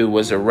who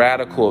was a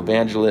radical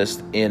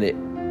evangelist, and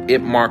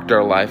it marked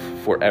our life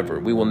forever.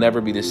 We will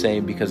never be the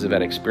same because of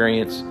that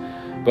experience.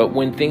 But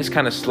when things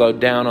kind of slowed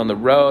down on the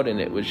road and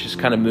it was just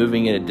kind of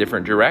moving in a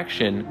different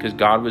direction because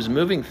God was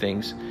moving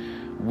things,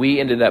 we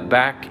ended up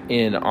back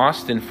in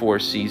Austin for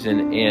a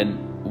season,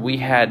 and we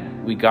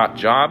got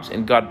jobs,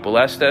 and God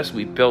blessed us.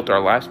 We built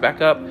our lives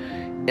back up.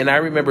 And I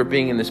remember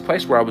being in this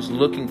place where I was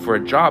looking for a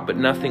job, but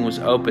nothing was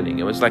opening.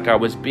 It was like I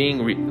was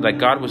like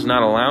God was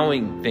not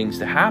allowing things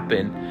to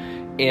happen.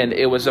 And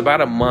it was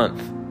about a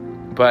month.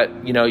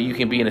 But, you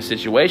can be in a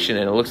situation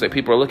and it looks like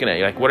people are looking at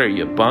you like, what are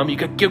you, a bum? You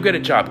go get a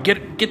job.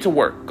 Get to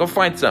work. Go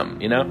find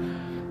something,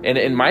 And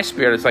in my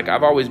spirit, it's like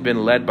I've always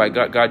been led by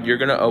God. God, you're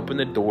going to open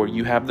the door.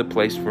 You have the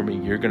place for me.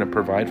 You're going to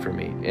provide for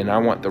me. And I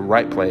want the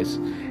right place.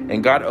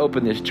 And God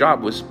opened this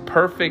job. It was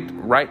perfect,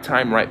 right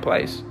time, right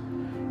place.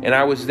 And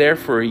I was there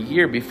for a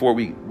year before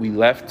we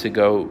left to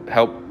go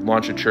help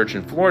launch a church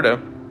in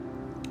Florida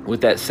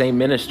with that same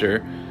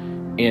minister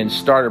and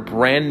start a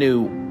brand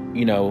new,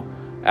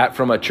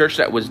 from a church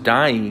that was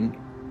dying,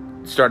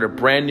 start a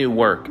brand new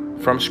work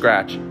from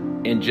scratch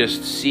and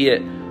just see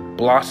it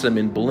blossom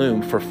and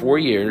bloom for 4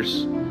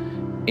 years.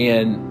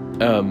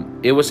 And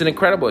it was an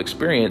incredible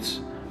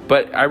experience.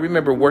 But I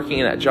remember working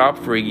in that job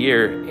for a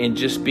year and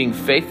just being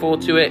faithful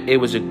to it. It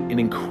was an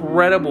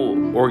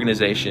incredible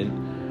organization.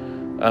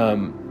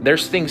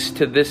 There's things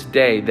to this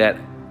day that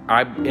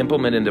I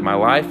implement into my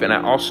life, and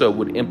I also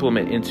would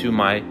implement into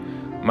my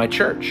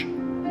church,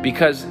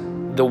 because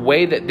the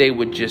way that they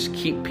would just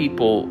keep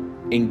people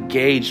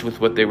engaged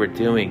with what they were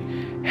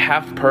doing,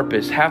 have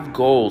purpose, have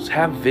goals,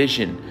 have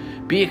vision,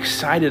 be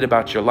excited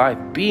about your life,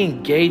 be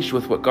engaged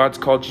with what God's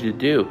called you to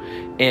do.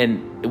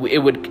 And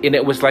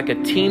it was like a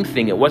team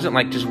thing. It wasn't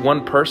like just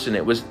one person.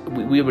 It was,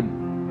 we would,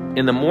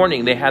 in the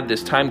morning, they had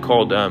this time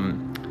called,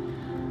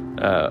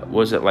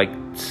 was it like,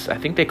 I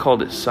think they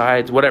called it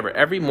sides, whatever.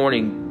 Every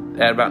morning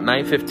at about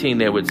 9:15,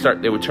 they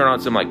would turn on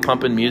some like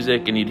pumping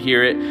music, and you'd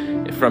hear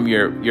it from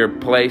your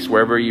place,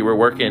 wherever you were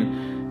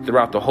working,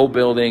 throughout the whole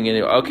building.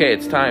 And okay,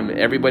 it's time.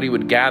 Everybody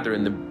would gather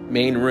in the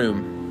main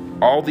room,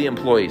 all the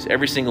employees,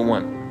 every single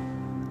one.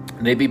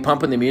 And they'd be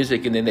pumping the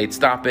music, and then they'd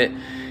stop it,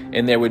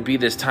 and there would be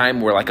this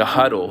time where like a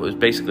huddle. It was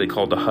basically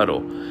called a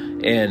huddle,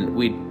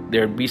 and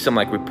there'd be some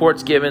like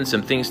reports given,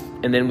 some things,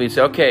 and then we'd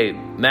say, okay,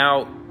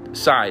 now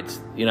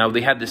sides.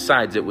 They had the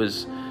sides. It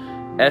was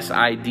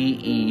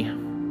SIDES,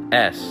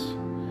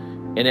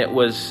 and it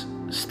was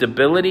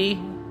stability,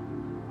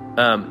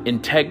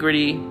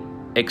 integrity,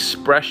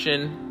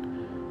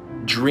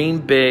 expression, dream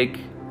big,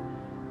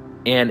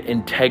 and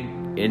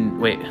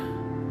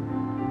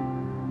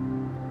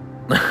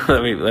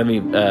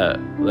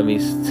let me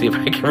see if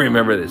I can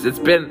remember this.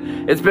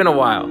 It's been a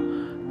while,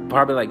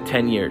 probably like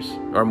 10 years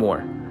or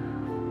more.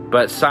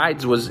 But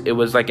sides was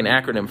like an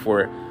acronym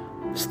for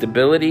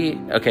stability.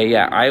 Okay,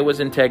 yeah, I was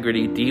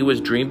integrity, D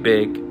was dream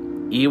big,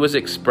 E was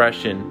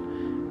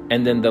expression,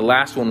 and then the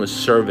last one was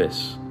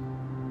service.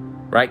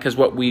 Right? Because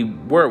what we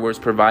was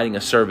providing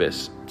a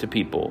service to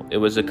people. It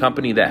was a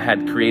company that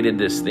had created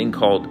this thing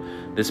called,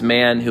 this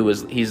man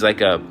he's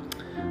like a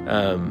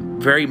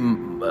very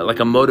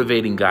like a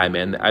motivating guy,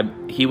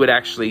 man. He would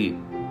actually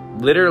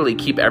literally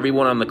keep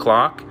everyone on the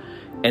clock,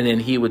 and then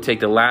he would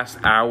take the last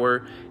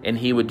hour and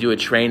he would do a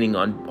training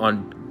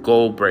on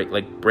goal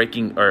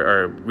breaking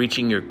or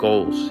reaching your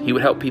goals. He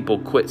would help people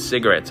quit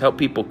cigarettes, help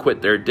people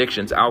quit their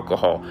addictions,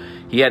 alcohol.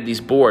 He had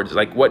these boards,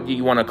 like, what do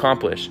you want to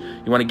accomplish?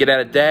 You want to get out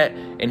of debt?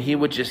 And he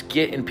would just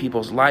get in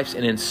people's lives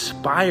and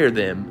inspire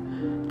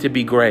them to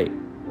be great.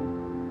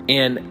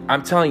 And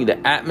I'm telling you,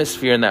 the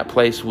atmosphere in that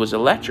place was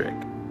electric.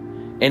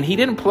 And he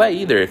didn't play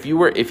either. If you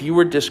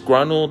were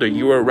disgruntled, or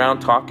you were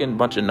around talking a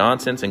bunch of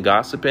nonsense and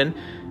gossiping,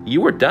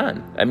 you were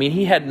done. I mean,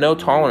 he had no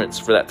tolerance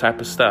for that type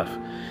of stuff.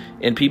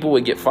 And people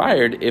would get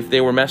fired if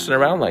they were messing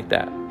around like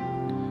that.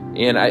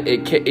 And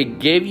it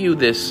gave you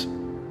this,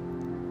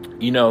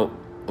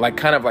 like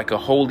kind of like a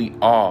holy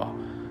awe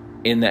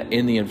in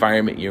the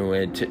environment you're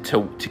in,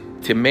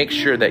 to make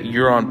sure that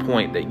you're on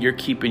point, that you're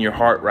keeping your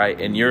heart right,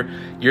 and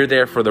you're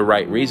there for the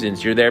right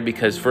reasons. You're there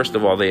because, first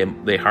of all,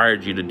 they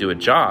hired you to do a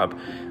job,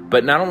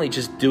 but not only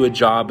just do a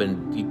job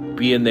and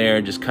be in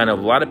there, just kind of,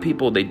 a lot of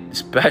people,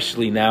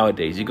 especially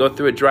nowadays, you go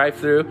through a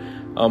drive-through,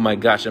 oh my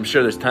gosh, I'm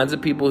sure there's tons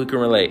of people who can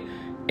relate.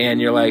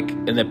 And you're like,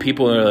 and the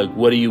people are like,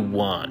 what do you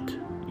want?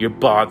 You're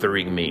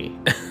bothering me.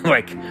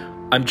 Like,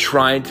 I'm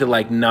trying to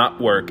like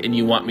not work and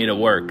you want me to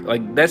work.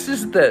 Like, this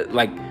is the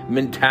like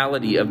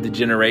mentality of the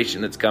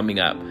generation that's coming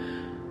up.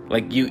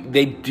 Like,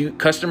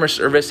 customer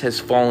service has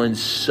fallen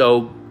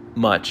so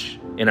much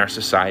in our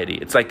society.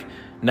 It's like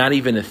not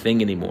even a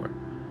thing anymore.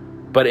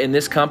 But in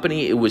this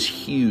company, it was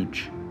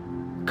huge.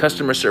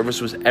 Customer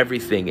service was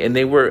everything. And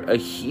they were a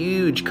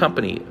huge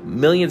company,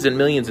 millions and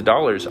millions of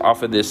dollars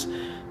off of this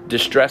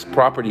distressed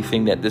property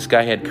thing that this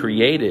guy had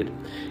created.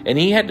 And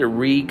he had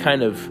to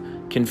kind of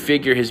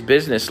configure his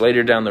business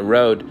later down the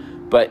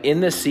road. But in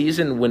this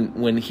season,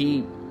 when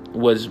he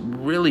was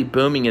really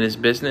booming in his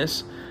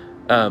business,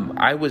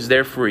 I was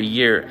there for a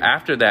year.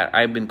 After that,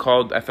 I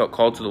felt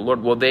called to the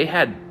Lord. Well, they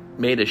had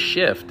made a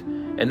shift,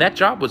 and that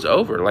job was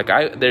over. Like,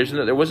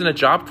 there wasn't a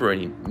job for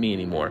me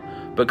anymore.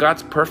 But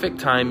God's perfect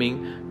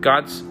timing,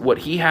 God's what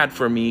he had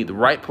for me, the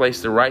right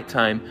place, the right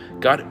time,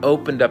 God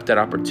opened up that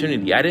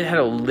opportunity. I didn't have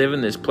to live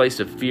in this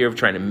place of fear of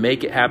trying to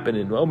make it happen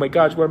and, oh my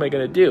gosh, what am I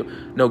going to do?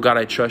 No, God,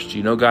 I trust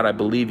you. No, God, I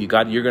believe you.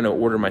 God, you're going to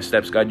order my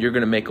steps. God, you're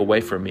going to make a way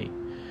for me.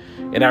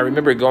 And I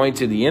remember going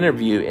to the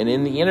interview, and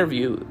in the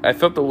interview, I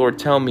felt the Lord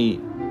tell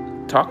me,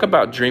 talk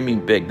about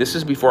dreaming big. This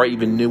is before I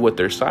even knew what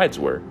their sides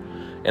were.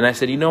 And I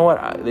said, you know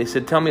what? They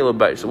said, tell me a little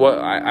about it. So,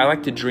 well, I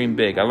like to dream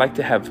big. I like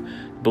to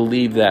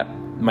believe that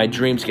my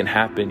dreams can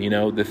happen.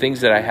 The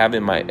things that I have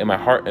in my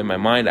heart and my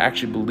mind, I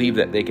actually believe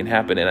that they can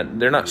happen.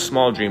 And they're not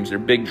small dreams, they're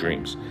big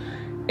dreams.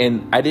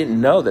 And I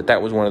didn't know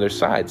that was one of their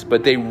sides,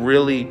 but they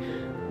really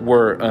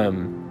were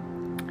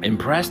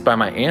impressed by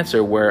my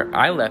answer, where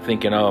I left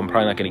thinking, oh, I'm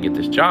probably not going to get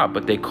this job.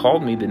 But they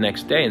called me the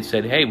next day and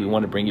said, hey, we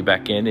want to bring you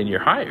back in and you're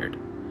hired.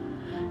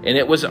 And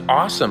it was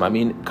awesome. I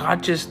mean,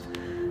 God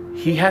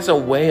he has a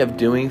way of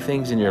doing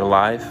things in your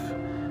life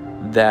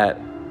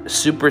that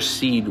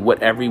supersede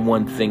what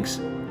everyone thinks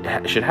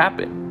should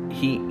happen.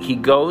 he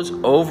goes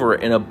over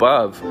and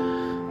above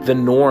the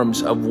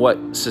norms of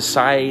what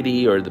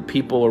society or the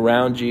people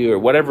around you or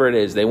whatever it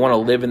is. They want to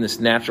live in this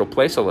natural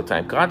place all the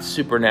time. God's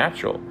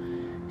supernatural.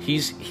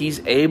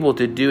 He's able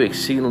to do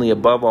exceedingly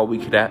above all we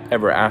could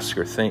ever ask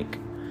or think.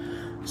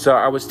 So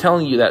I was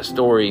telling you that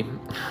story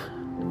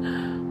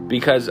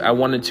because I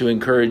wanted to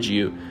encourage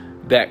you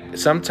that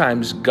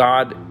sometimes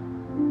God,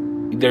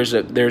 there's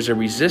a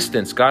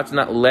resistance. God's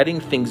not letting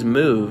things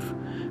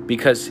move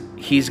because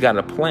he's got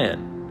a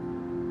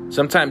plan.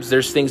 Sometimes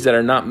there's things that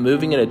are not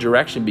moving in a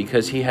direction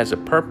because he has a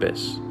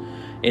purpose,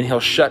 and he'll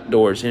shut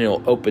doors and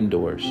he'll open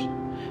doors.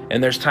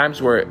 And there's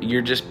times where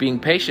you're just being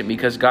patient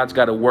because God's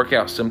got to work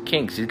out some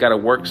kinks. He's got to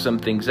work some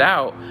things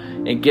out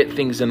and get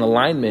things in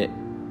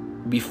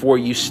alignment before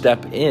you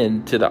step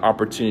into the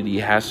opportunity he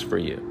has for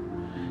you.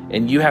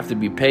 And you have to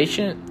be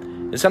patient.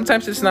 And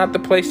sometimes it's not the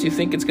place you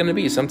think it's going to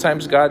be.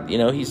 Sometimes God,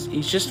 he's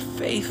just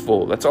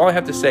faithful. That's all I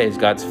have to say is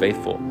God's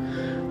faithful.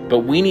 But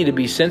we need to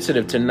be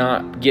sensitive to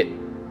not get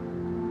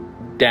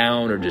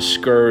down or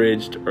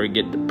discouraged or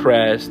get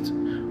depressed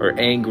or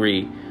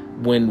angry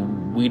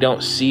when we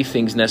don't see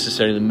things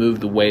necessarily move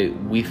the way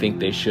we think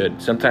they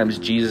should. Sometimes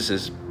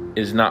Jesus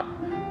is not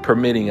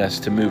permitting us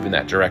to move in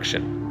that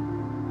direction.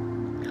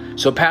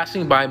 So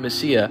passing by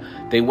Mysia,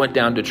 they went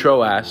down to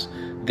Troas.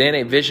 Then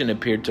a vision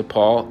appeared to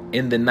Paul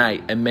in the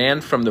night. A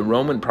man from the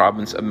Roman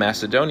province of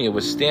Macedonia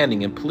was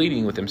standing and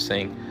pleading with him,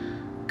 saying,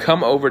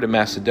 "Come over to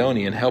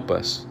Macedonia and help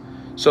us."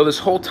 So this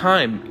whole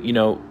time,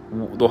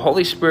 the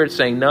Holy Spirit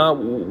saying, no,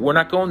 we're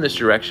not going this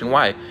direction.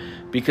 Why?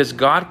 Because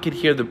God could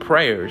hear the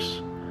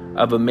prayers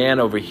of a man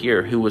over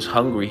here who was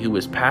hungry, who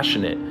was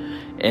passionate.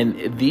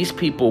 And these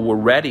people were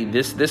ready.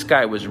 This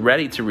guy was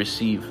ready to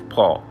receive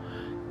Paul.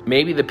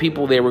 Maybe the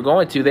people they were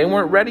going to, they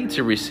weren't ready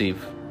to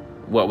receive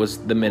what was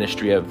the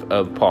ministry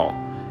of Paul.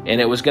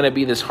 And it was going to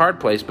be this hard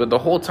place. But the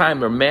whole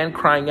time, a man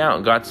crying out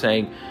and God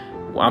saying,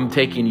 I'm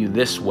taking you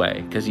this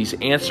way, because he's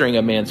answering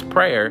a man's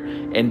prayer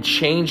and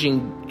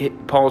changing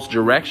Paul's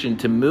direction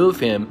to move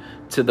him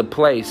to the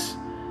place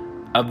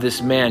of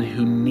this man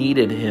who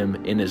needed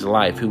him in his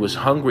life, who was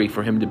hungry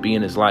for him to be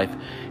in his life,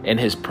 and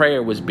his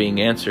prayer was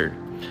being answered.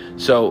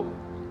 So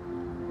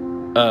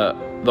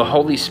the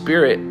Holy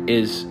Spirit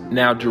is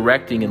now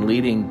directing and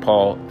leading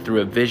Paul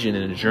through a vision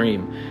and a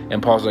dream.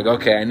 And Paul's like,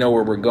 okay, I know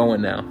where we're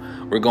going now.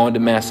 We're going to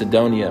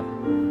Macedonia.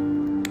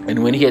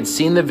 And when he had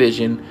seen the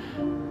vision,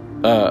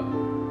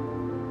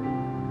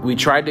 we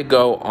tried to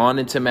go on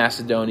into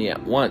Macedonia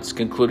at once,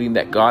 concluding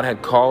that God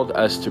had called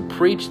us to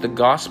preach the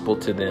gospel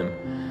to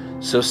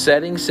them. So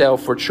setting sail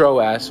for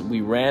Troas,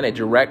 we ran a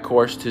direct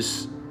course to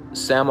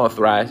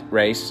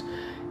Samothrace,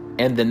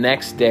 and the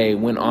next day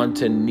went on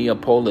to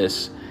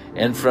Neapolis.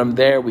 And from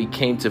there we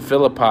came to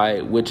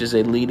Philippi, which is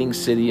a leading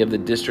city of the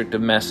district of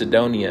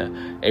Macedonia,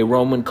 a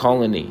Roman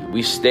colony.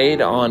 We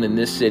stayed on in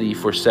this city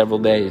for several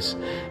days.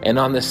 And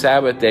on the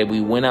Sabbath day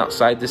we went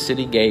outside the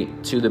city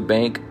gate to the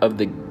bank of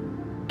the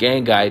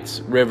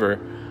Gangites River,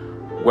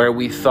 where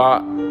we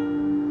thought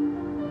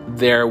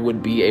there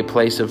would be a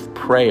place of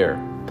prayer.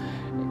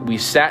 We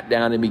sat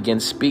down and began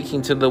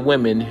speaking to the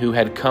women who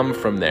had come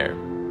from there.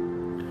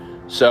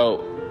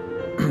 So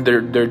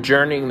they're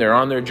journeying, they're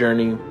on their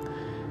journey,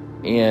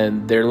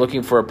 and they're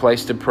looking for a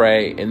place to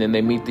pray. And then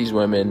they meet these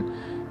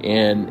women,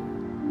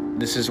 and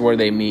this is where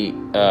they meet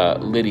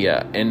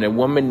Lydia. And a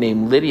woman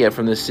named Lydia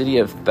from the city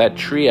of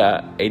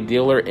Thyatira, a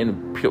dealer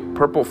in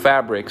purple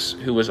fabrics,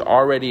 who was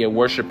already a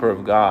worshiper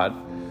of God.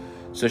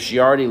 So she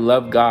already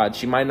loved God.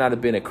 She might not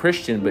have been a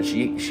Christian, but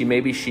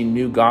she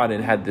knew God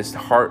and had this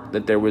heart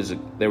that there was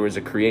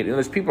a creator. And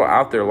there's people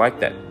out there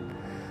like that.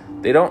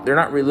 They're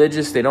not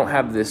religious. They don't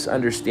have this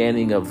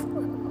understanding of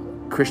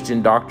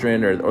Christian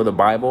doctrine or the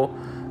Bible,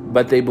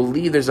 but they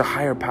believe there's a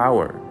higher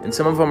power. And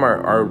some of them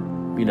are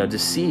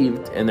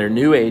deceived, and they're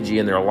new agey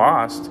and they're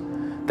lost.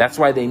 That's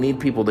why they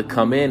need people to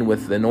come in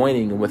with the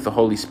anointing and with the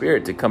Holy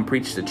Spirit to come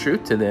preach the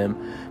truth to them.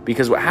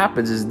 Because what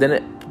happens is then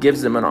it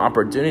gives them an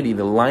opportunity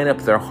to line up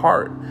their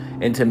heart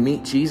and to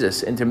meet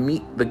Jesus and to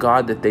meet the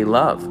God that they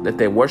love, that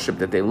they worship,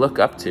 that they look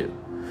up to.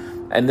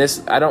 And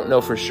this, I don't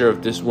know for sure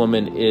if this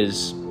woman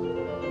is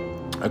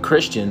a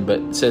Christian, but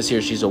it says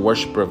here she's a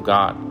worshiper of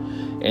God.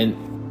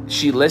 And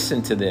she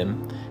listened to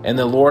them, and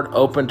the Lord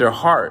opened her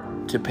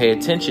heart to pay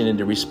attention and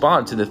to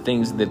respond to the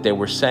things that they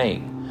were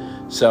saying.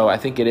 So I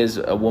think it is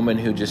a woman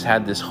who just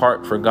had this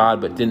heart for God,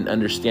 but didn't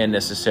understand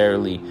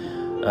necessarily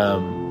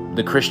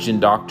the Christian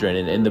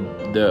doctrine and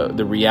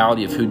the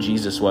reality of who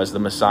Jesus was, the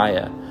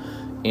Messiah.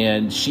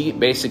 And she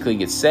basically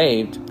gets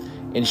saved,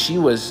 and she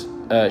was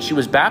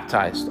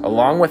baptized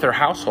along with her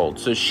household.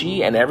 So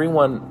she and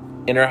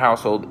everyone in her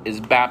household is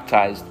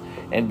baptized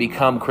and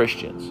become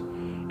Christians.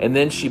 And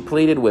then she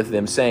pleaded with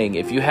them, saying,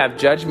 "If you have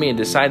judged me and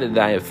decided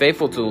that I am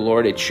faithful to the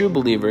Lord, a true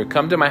believer,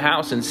 come to my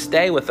house and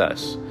stay with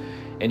us."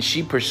 And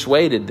she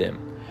persuaded them.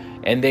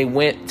 And they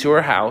went to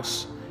her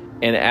house.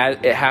 And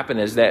it happened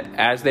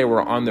as they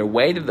were on their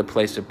way to the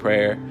place of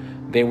prayer,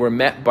 they were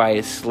met by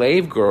a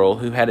slave girl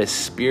who had a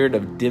spirit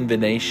of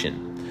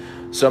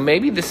divination. So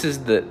maybe this is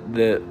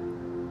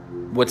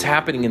what's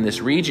happening in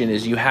this region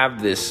is you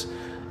have this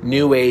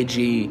new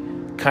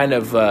agey kind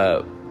of,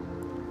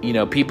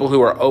 people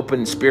who are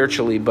open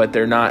spiritually, but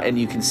they're not. And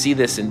you can see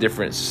this in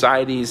different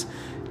societies,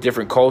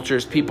 different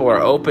cultures. People are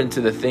open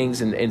to the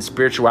things in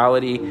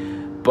spirituality,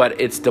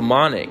 but it's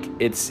demonic.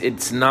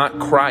 It's not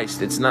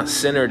Christ. It's not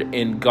centered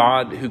in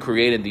God who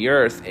created the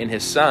earth and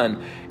his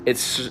son.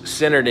 It's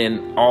centered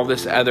in all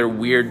this other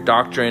weird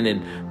doctrine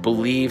and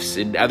beliefs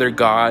and other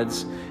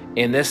gods.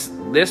 And this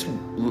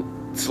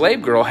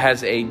slave girl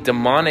has a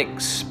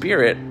demonic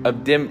spirit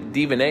of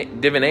divination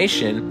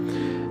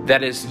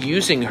that is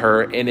using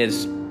her and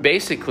is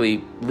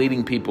basically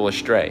leading people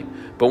astray.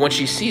 But when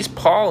she sees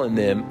Paul in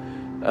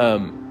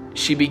them,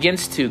 she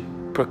begins to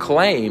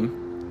proclaim.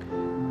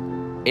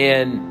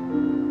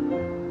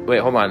 And wait,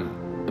 hold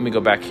on. Let me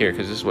go back here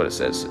because this is what it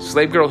says.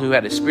 Slave girl who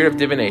had a spirit of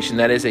divination,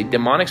 that is a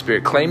demonic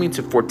spirit, claiming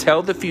to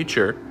foretell the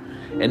future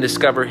and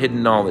discover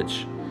hidden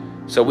knowledge.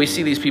 So we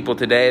see these people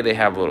today, they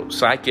have little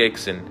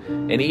psychics,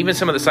 and even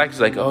some of the psychics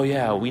are like, oh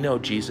yeah, we know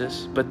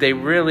Jesus. But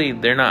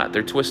they're not.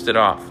 They're twisted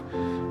off,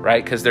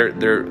 right? Because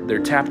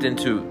they're tapped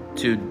into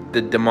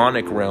the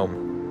demonic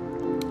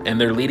realm, and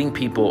they're leading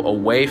people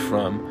away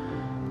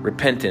from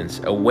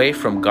repentance, away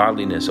from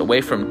godliness,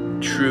 away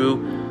from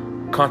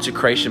true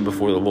consecration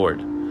before the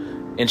Lord.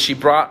 And she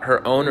brought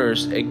her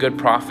owners a good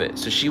profit.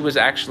 So she was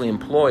actually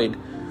employed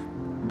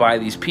by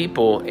these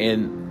people,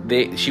 and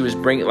she was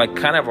bringing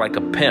kind of like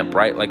a pimp,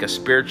 right? Like a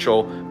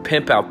spiritual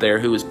pimp out there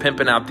who was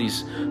pimping out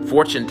these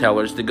fortune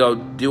tellers to go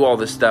do all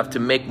this stuff to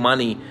make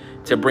money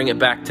to bring it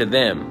back to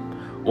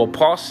them. Well,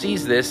 Paul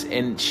sees this,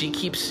 and she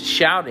keeps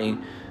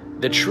shouting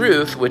the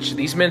truth, which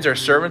these men are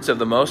servants of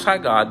the Most High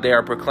God. They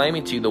are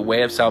proclaiming to you the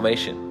way of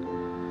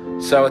salvation.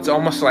 So it's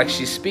almost like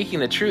she's speaking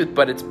the truth,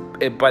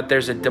 but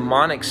there's a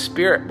demonic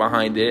spirit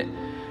behind it.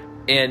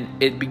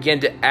 And it began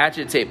to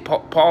agitate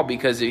Paul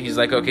because he's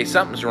like, okay,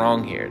 something's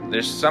wrong here.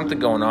 There's something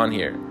going on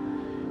here.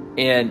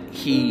 And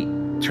he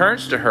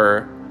turns to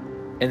her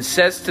and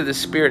says to the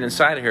spirit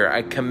inside of her,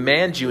 I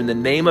command you in the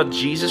name of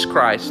Jesus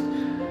Christ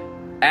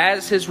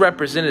as his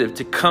representative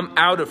to come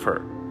out of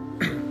her.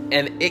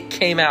 And it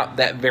came out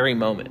that very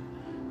moment.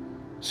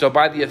 So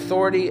by the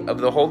authority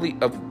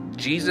of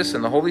Jesus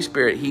and the Holy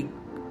Spirit, he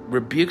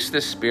rebukes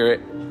this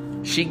spirit.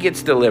 She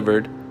gets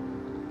delivered.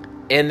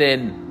 And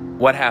then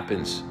what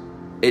happens?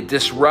 It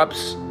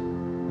disrupts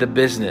the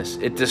business.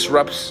 It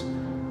disrupts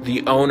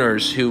the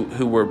owners who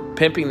were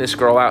pimping this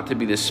girl out to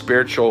be this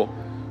spiritual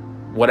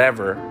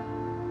whatever.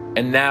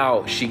 And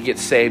now she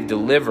gets saved,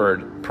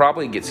 delivered,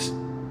 probably gets,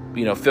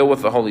 filled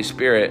with the Holy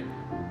Spirit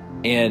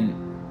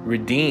and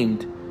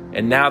redeemed.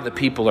 And now the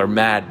people are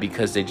mad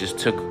because they just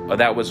took,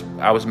 I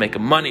was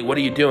making money. What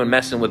are you doing?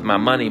 Messing with my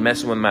money,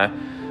 messing with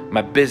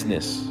my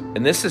business.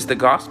 And this is the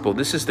gospel.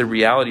 This is the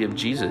reality of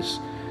Jesus.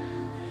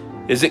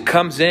 Is it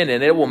comes in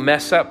and it will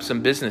mess up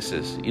some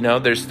businesses.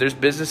 There's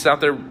business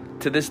out there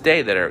to this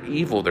day that are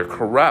evil. They're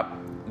corrupt.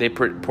 They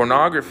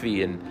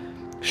pornography and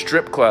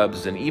strip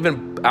clubs and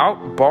even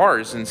out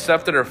bars and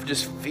stuff that are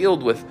just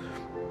filled with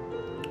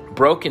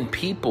broken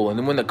people. And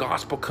then when the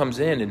gospel comes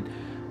in and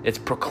it's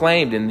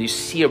proclaimed and you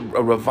see a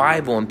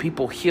revival and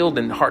people healed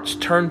and hearts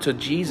turn to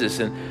Jesus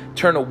and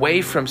turn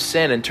away from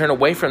sin and turn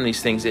away from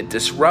these things, it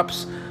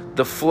disrupts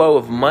the flow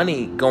of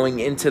money going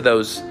into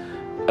those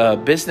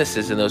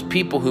businesses and those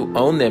people who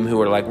own them, who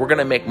are like, we're going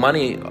to make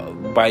money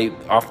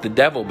off the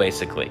devil,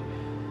 basically.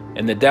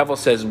 And the devil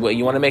says, well,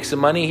 you want to make some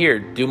money? Here,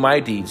 do my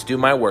deeds, do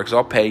my works,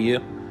 I'll pay you.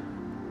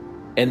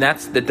 And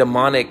that's the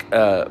demonic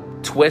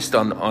twist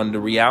on the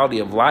reality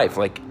of life.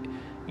 Like,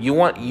 you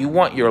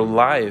want your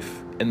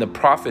life and the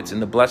profits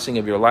and the blessing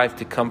of your life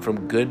to come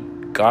from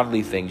good,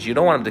 godly things. You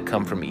don't want them to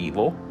come from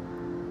evil.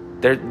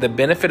 The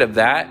benefit of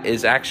that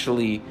is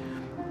actually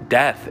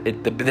death.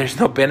 There's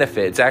no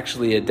benefit. It's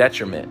actually a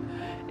detriment.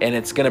 And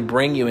it's going to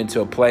bring you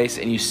into a place,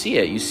 and you see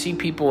it. You see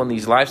people in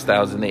these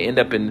lifestyles, and they end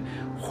up in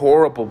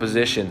horrible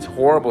positions,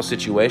 horrible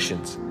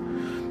situations.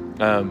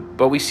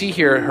 But we see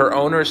here, her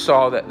owners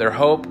saw that their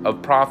hope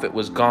of profit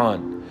was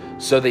gone.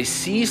 So they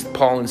seized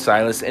Paul and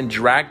Silas and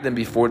dragged them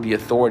before the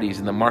authorities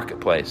in the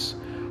marketplace,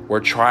 where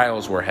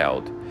trials were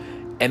held.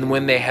 And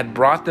when they had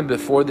brought them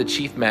before the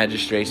chief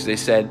magistrates, they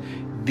said,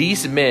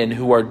 these men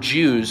who are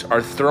Jews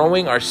are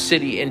throwing our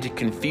city into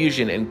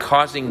confusion and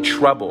causing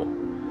trouble.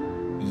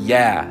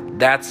 Yeah,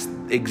 that's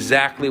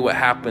exactly what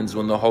happens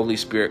when the Holy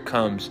Spirit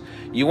comes.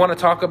 You want to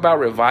talk about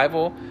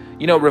revival?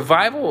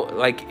 Revival,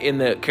 like in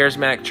the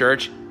charismatic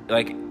church,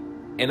 like,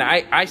 and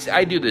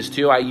I do this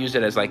too. I use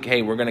it as like,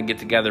 hey, we're going to get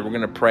together. We're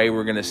going to pray.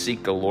 We're going to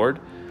seek the Lord.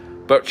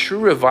 But true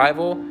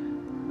revival,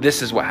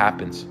 this is what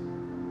happens.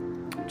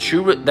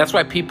 That's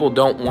why people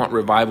don't want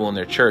revival in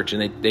their church,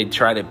 and they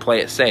try to play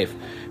it safe.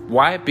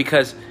 Why?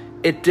 Because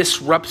it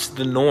disrupts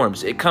the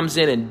norms. It comes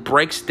in and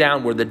breaks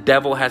down where the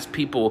devil has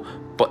people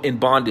in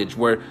bondage,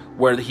 where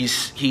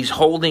he's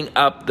holding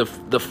up the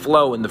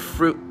flow and the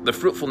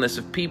fruitfulness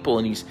of people,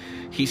 and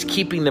he's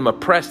keeping them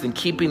oppressed and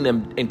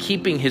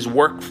keeping his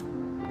work,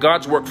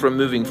 God's work, from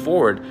moving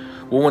forward.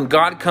 Well, when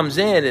God comes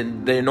in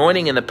and the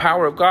anointing and the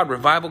power of God,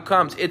 revival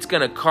comes, it's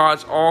going to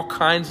cause all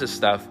kinds of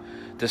stuff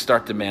to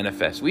start to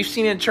manifest. We've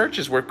seen in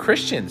churches where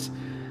Christians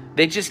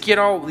They just get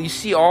you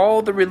see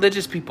all the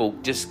religious people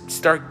just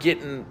start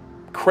getting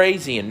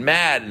crazy and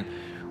mad. And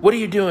what are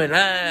you doing?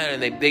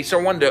 And they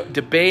start wanting to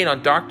debate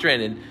on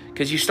doctrine, and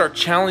because you start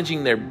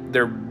challenging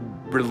their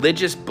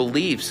religious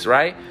beliefs,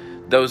 right?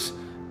 Those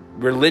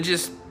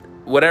religious,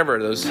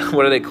 whatever, those,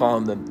 what do they call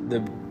them?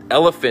 The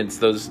elephants,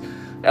 those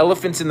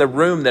elephants in the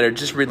room that are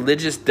just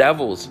religious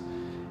devils.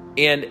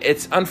 And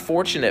it's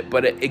unfortunate,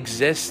 but it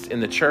exists in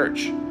the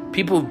church.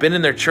 People have been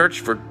in their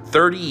church for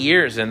 30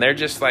 years, and they're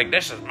just like,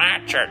 this is my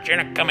church.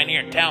 You're not coming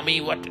here and tell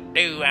me what to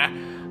do.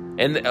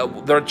 And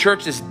their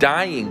church is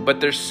dying, but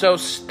they're so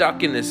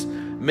stuck in this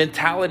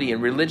mentality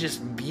and religious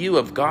view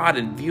of God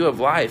and view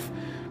of life.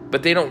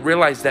 But they don't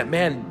realize that,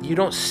 man, you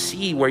don't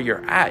see where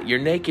you're at. You're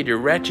naked, you're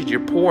wretched, you're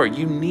poor.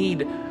 You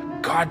need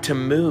God to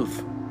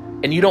move.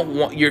 And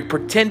you're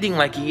pretending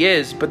like he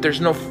is, but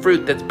there's no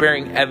fruit that's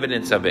bearing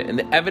evidence of it. And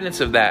the evidence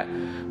of that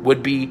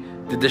would be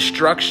the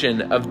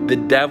destruction of the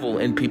devil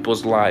in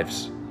people's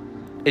lives.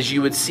 As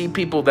you would see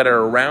people that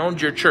are around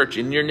your church,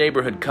 in your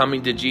neighborhood,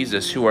 coming to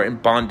Jesus who are in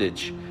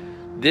bondage.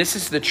 This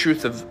is the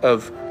truth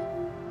of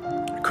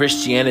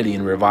Christianity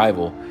and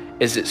revival,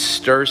 is it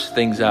stirs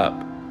things up.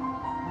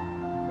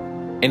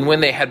 And when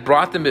they had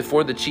brought them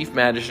before the chief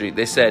magistrate,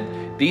 they said,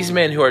 these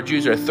men who are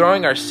Jews are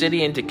throwing our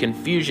city into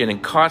confusion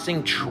and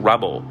causing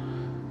trouble.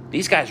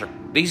 These guys are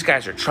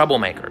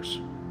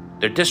troublemakers.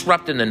 They're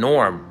disrupting the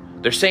norm.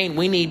 They're saying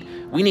we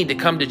need to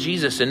come to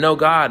Jesus and know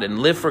God and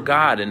live for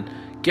God and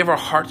give our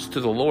hearts to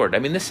the Lord. I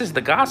mean, this is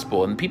the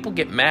gospel, and people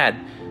get mad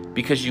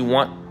because you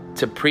want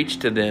to preach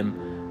to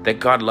them that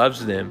God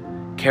loves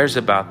them, cares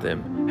about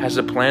them, has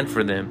a plan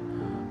for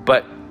them,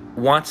 but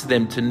wants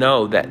them to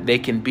know that they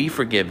can be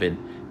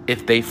forgiven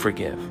if they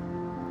forgive,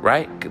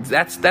 right?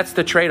 That's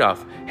the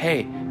trade-off.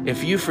 Hey,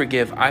 if you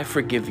forgive, I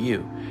forgive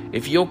you.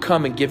 If you'll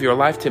come and give your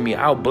life to me,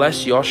 I'll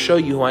bless you. I'll show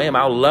you who I am.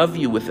 I'll love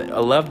you with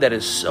a love that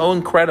is so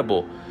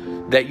incredible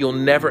that you'll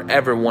never,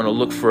 ever want to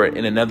look for it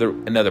in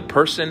another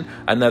person,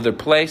 another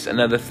place,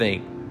 another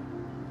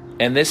thing.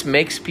 And this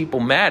makes people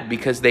mad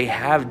because they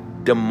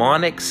have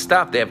demonic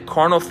stuff. They have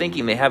carnal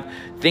thinking. They have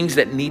things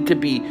that need to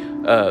be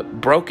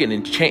broken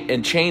and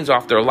chains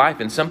off their life.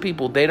 And some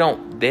people, they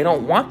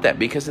don't want that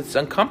because it's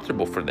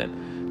uncomfortable for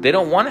them. They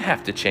don't want to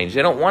have to change.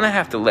 They don't want to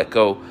have to let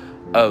go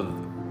of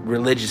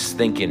religious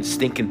thinking,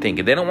 stinking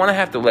thinking. They don't want to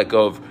have to let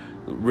go of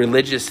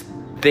religious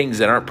things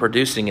that aren't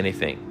producing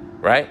anything,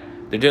 right?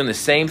 They're doing the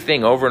same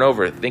thing over and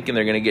over, thinking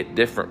they're going to get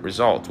different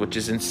results, which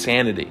is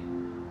insanity.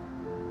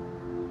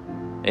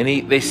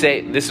 And they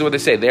say, this is what they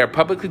say, they are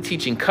publicly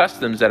teaching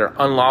customs that are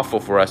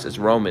unlawful for us as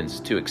Romans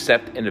to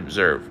accept and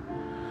observe.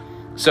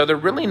 So they're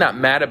really not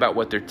mad about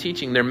what they're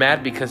teaching. They're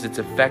mad because it's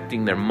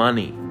affecting their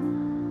money.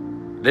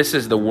 This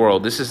is the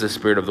world. This is the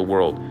spirit of the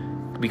world.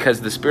 Because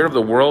the spirit of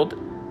the world,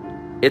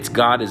 its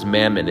God is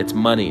mammon. It's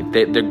money.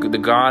 They're the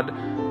God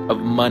of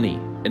money.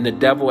 And the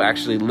devil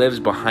actually lives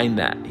behind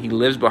that. He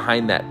lives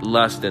behind that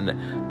lust.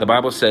 And the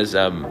Bible says,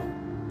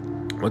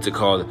 what's it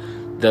called?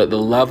 The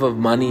love of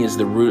money is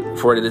the root,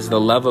 for it is the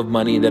love of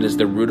money that is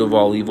the root of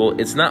all evil.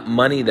 It's not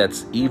money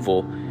that's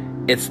evil.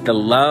 It's the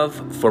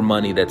love for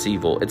money that's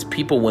evil. It's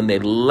people when they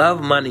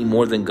love money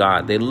more than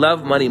God. They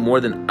love money more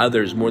than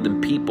others, more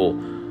than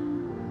people.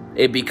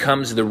 It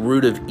becomes the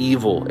root of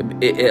evil.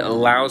 It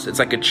allows, it's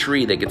like a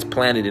tree that gets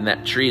planted, and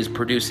that tree is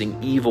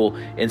producing evil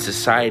in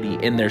society,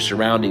 in their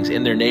surroundings,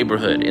 in their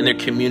neighborhood, in their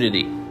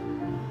community.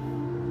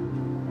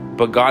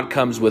 But God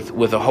comes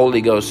with a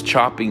Holy Ghost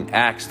chopping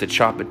axe to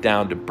chop it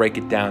down, to break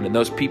it down. And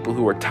those people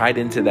who are tied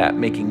into that,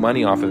 making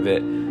money off of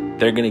it,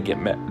 they're going to get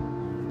mad.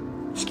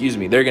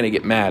 They're going to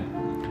get mad.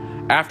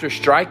 After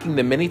striking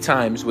them many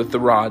times with the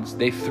rods,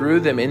 they threw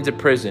them into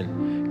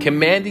prison,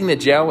 commanding the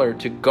jailer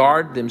to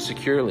guard them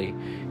securely.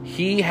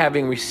 He,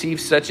 having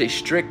received such a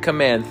strict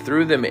command,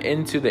 threw them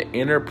into the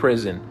inner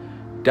prison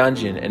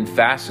dungeon and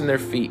fastened their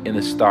feet in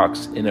the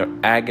stocks in an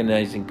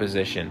agonizing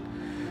position.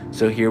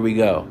 So here we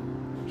go.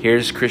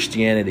 Here's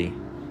Christianity.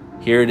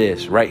 Here it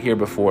is, right here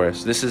before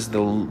us. This is the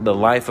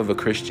life of a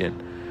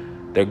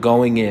Christian. They're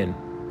going in,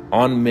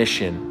 on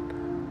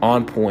mission,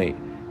 on point,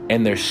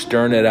 and they're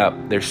stirring it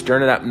up. They're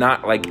stirring it up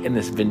not like in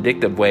this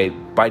vindictive way,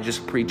 by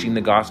just preaching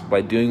the gospel,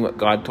 by doing what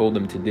God told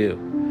them to do.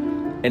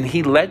 And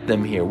he led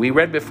them here. We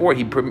read before,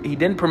 he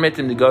didn't permit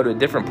them to go to a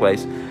different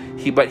place,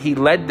 but he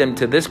led them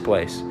to this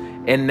place.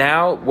 And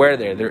now, where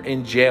they're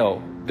in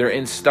jail. They're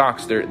in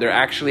stocks. They're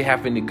actually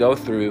having to go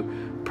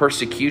through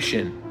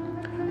persecution.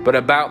 But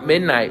about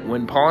midnight,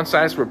 when Paul and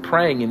Silas were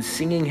praying and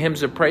singing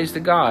hymns of praise to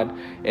God,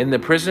 and the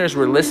prisoners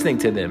were listening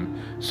to them.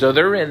 So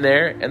they're in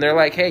there, and they're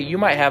like, hey, you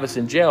might have us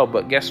in jail,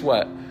 but guess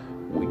what?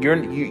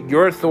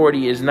 Your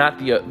authority is not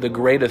the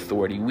great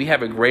authority. We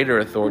have a greater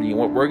authority. And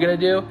what we're going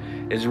to do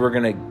is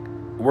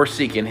we're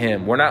seeking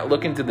him. We're not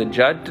looking to the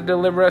judge to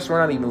deliver us. We're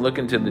not even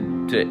looking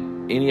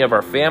to any of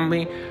our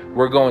family.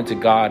 We're going to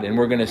God, and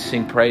we're going to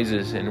sing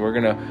praises, and we're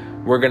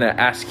going to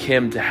ask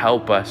him to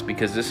help us,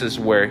 because this is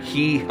where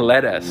he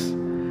led us.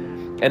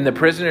 And the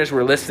prisoners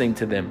were listening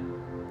to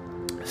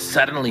them.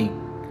 Suddenly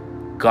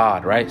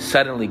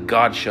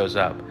God shows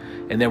up.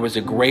 And there was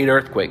a great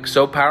earthquake,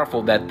 so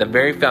powerful that the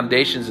very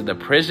foundations of the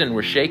prison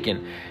were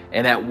shaken.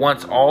 And at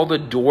once all the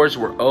doors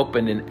were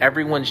opened and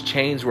everyone's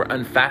chains were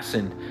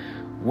unfastened.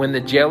 When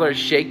the jailer,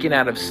 shaken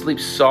out of sleep,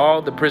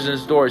 saw the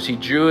prison's doors, he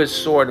drew his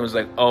sword and was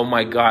like, oh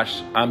my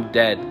gosh, I'm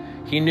dead.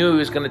 He knew he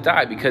was going to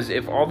die, because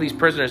if all these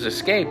prisoners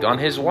escaped on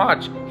his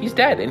watch, he's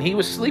dead, and he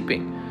was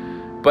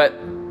sleeping. But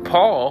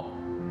Paul,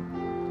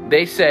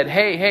 they said,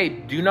 hey,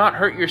 do not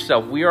hurt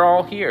yourself. We are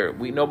all here.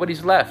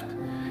 Nobody's left.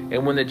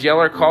 And when the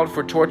jailer called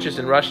for torches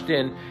and rushed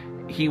in,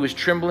 he was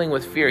trembling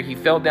with fear. He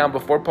fell down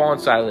before Paul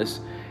and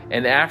Silas.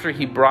 And after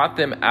he brought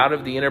them out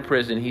of the inner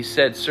prison, he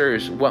said,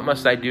 sirs, what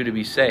must I do to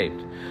be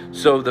saved?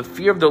 So the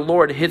fear of the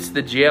Lord hits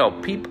the jail.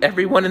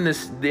 Everyone in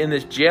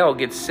this jail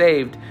gets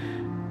saved.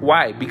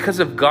 Why?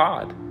 Because of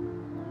God.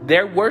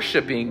 They're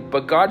worshiping,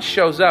 but God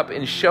shows up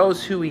and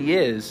shows who he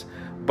is,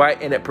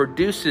 and it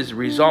produces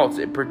results.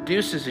 It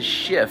produces a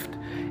shift.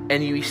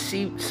 And you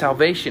see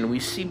salvation. We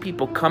see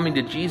people coming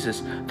to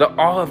Jesus. The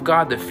awe of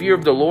God, the fear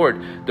of the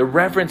Lord, the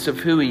reverence of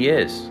who he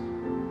is.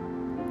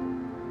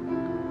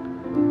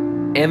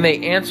 And they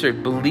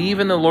answered, believe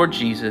in the Lord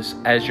Jesus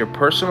as your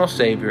personal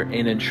Savior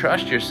and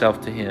entrust yourself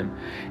to him,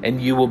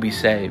 and you will be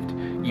saved,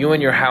 you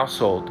and your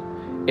household.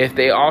 If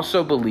they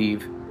also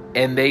believe,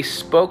 and they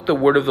spoke the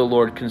word of the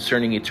Lord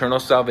concerning eternal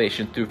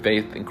salvation through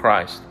faith in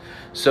Christ.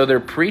 So they're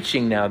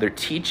preaching now, they're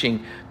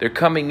teaching, they're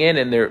coming in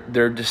and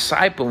they're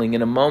discipling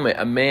in a moment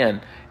a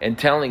man and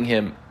telling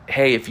him,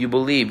 hey, if you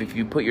believe, if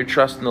you put your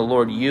trust in the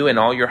Lord, you and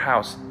all your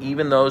house,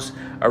 even those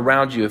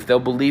around you, if they'll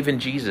believe in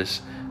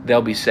Jesus,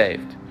 they'll be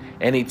saved.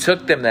 And he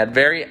took them that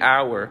very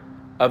hour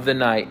of the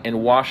night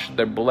and washed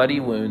their bloody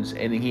wounds,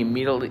 and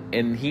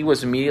he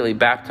was immediately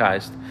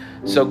baptized.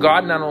 So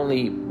God not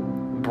only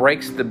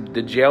breaks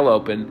the jail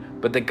open,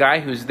 but the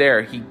guy who's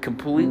there, he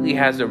completely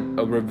has a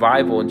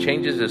revival and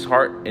changes his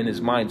heart and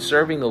his mind,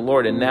 serving the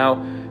Lord, and now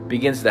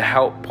begins to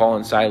help Paul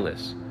and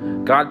Silas.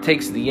 God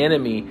takes the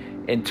enemy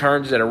and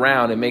turns it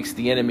around and makes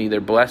the enemy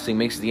their blessing,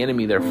 makes the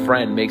enemy their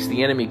friend, makes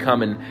the enemy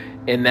come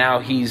and now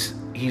he's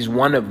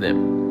one of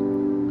them.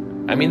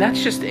 I mean,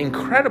 that's just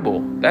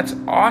incredible. That's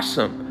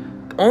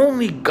awesome.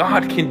 Only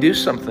God can do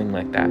something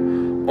like that.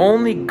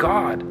 Only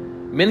God.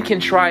 Men can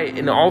try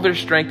in all their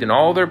strength and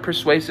all their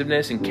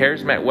persuasiveness and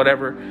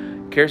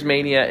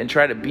charismania, and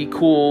try to be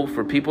cool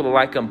for people to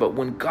like them. But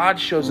when God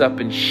shows up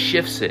and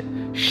shifts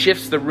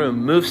the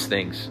room, moves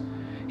things,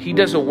 he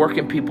does a work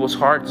in people's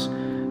hearts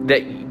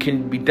that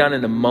can be done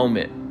in a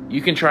moment.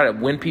 You can try to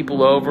win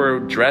people over,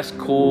 dress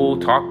cool,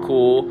 talk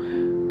cool,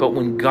 but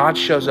when God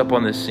shows up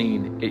on the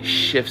scene, it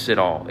shifts it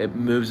all. It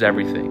moves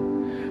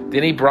everything.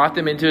 Then he brought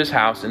them into his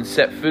house and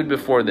set food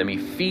before them. He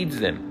feeds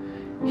them.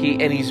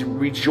 He's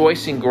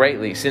rejoicing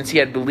greatly, since he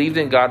had believed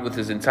in God with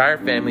his entire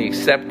family,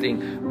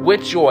 accepting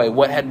with joy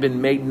what had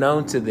been made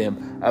known to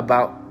them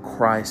about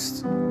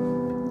Christ.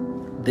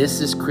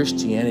 This is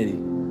Christianity,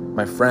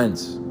 my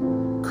friends.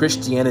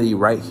 Christianity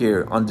right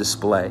here on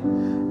display.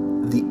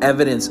 The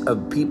evidence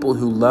of people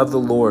who love the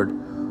Lord,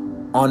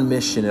 on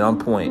mission and on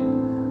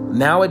point.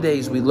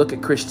 Nowadays, we look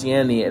at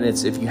Christianity, and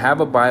it's if you have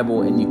a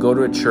Bible and you go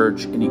to a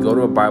church and you go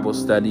to a Bible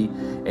study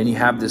and you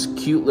have this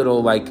cute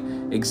little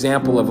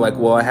example of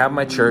well, I have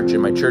my church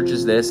and my church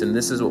is this and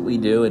this is what we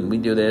do and we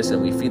do this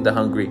and we feed the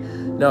hungry.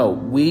 No,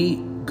 we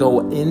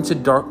go into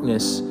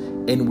darkness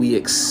and we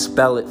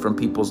expel it from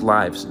people's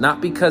lives. Not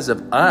because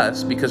of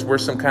us, because we're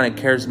some kind of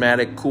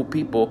charismatic, cool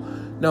people.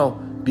 No,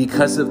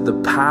 because of the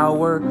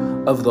power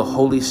of the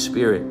Holy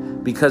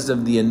Spirit, because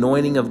of the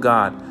anointing of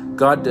God.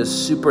 God does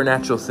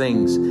supernatural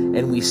things,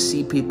 and we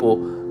see people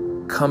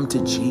come to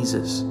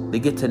Jesus. They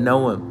get to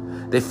know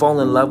him. They fall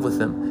in love with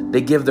him.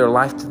 They give their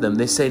life to them.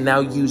 They say,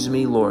 now use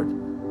me, Lord.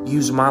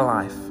 Use my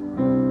life.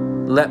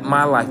 Let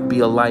my life be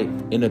a light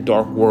in a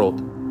dark world.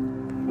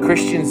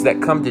 Christians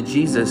that come to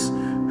Jesus,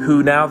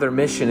 who now their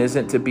mission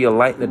isn't to be a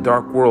light in a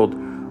dark world,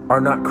 are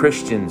not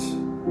Christians.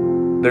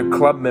 They're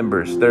club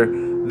members.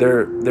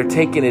 They're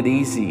taking it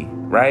easy,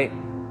 right?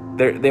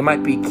 They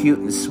might be cute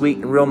and sweet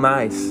and real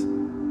nice.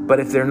 But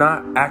if they're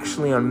not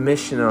actually on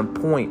mission and on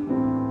point,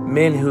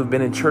 men who have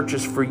been in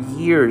churches for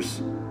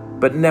years,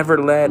 but never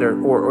led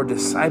or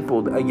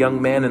discipled a young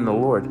man in the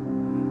Lord.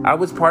 I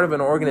was part of an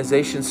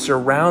organization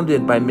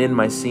surrounded by men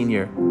my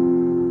senior.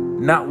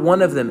 Not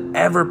one of them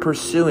ever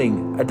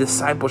pursuing a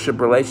discipleship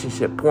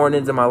relationship, pouring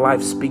into my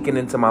life, speaking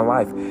into my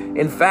life.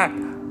 In fact,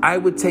 I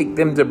would take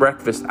them to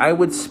breakfast. I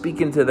would speak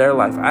into their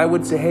life. I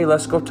would say, hey,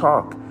 let's go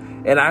talk.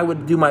 And I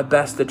would do my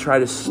best to try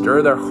to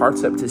stir their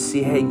hearts up to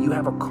see, hey, you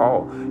have a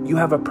call. You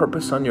have a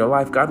purpose on your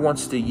life. God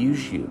wants to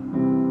use you.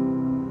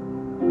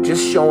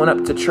 Just showing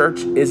up to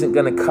church isn't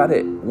going to cut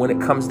it when it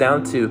comes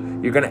down to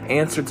you're going to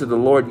answer to the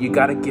Lord. You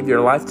got to give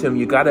your life to him.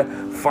 You got to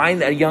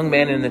find a young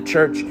man in the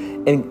church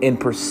and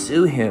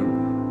pursue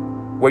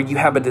him where you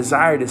have a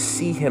desire to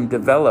see him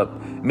develop.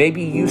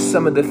 Maybe use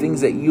some of the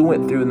things that you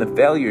went through and the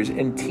failures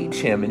and teach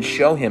him and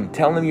show him.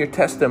 Tell him your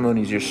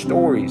testimonies, your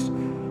stories.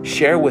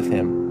 Share with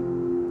him.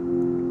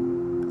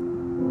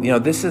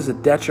 This is a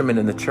detriment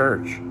in the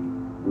church.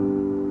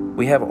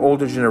 We have an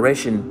older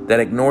generation that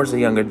ignores the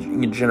younger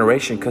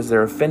generation because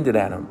they're offended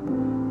at them.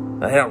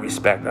 They don't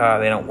respect,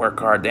 they don't work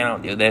hard, they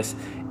don't do this.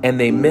 And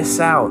they miss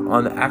out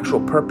on the actual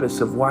purpose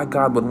of why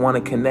God would want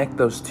to connect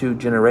those two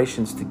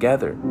generations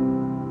together.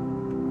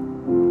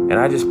 And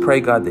I just pray,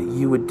 God, that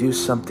you would do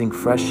something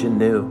fresh and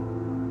new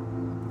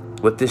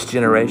with this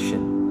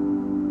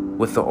generation,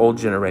 with the old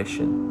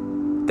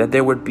generation. That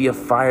there would be a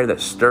fire that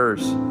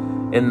stirs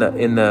in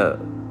the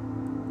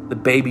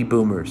baby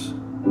boomers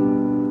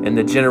and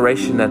the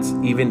generation that's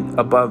even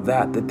above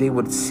that they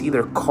would see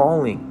their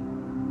calling.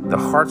 The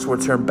hearts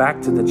would turn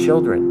back to the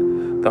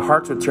children. The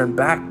hearts would turn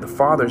back, the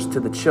fathers, to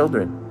the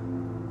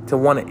children, to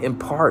want to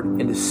impart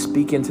and to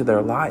speak into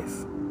their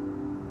life.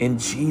 In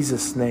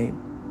Jesus' name.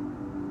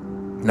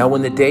 Now,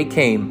 when the day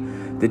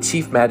came, the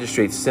chief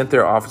magistrates sent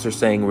their officers,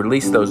 saying,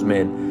 "Release those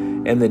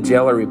men." And the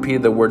jailer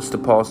repeated the words to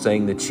Paul,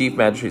 saying, "The chief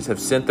magistrates have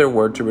sent their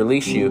word to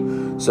release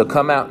you. So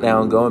come out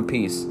now and go in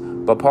peace."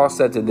 But Paul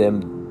said to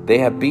them, "They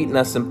have beaten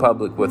us in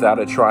public without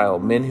a trial,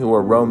 men who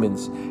are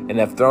Romans, and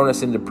have thrown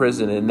us into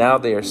prison, and now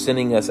they are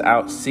sending us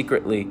out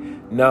secretly.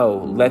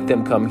 No, let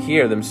them come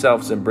here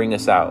themselves and bring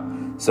us out."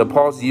 So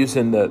Paul's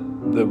using the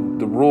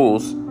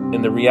rules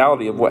and the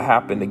reality of what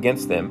happened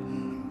against them,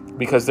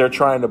 because they're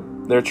trying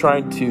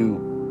to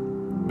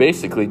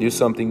basically do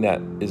something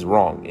that is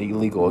wrong,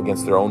 illegal,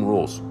 against their own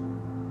rules.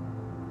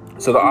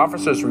 So the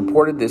officers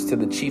reported this to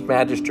the chief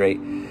magistrate,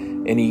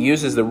 and he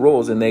uses the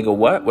rules, and they go,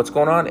 What's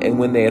going on? And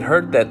when they had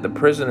heard that the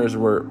prisoners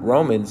were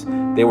Romans,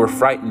 they were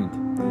frightened,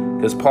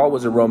 because Paul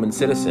was a Roman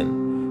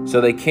citizen. So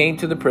they came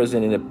to the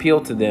prison and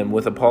appealed to them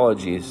with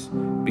apologies,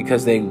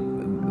 because they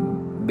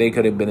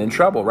could have been in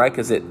trouble, right?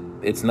 Because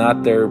it's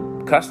not their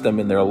custom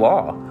and their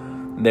law.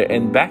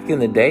 And back in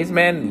the days,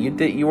 man,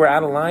 you were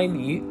out of line.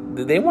 You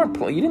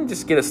didn't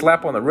just get a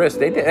slap on the wrist.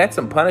 They had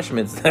some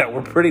punishments that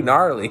were pretty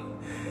gnarly.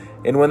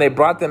 And when they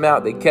brought them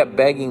out, they kept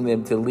begging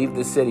them to leave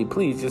the city.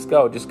 "Please, just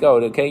go.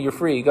 Okay, you're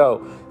free,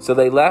 go." So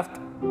they left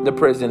the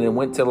prison and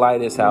went to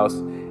Lydia's house.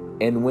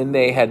 And when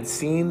they had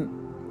seen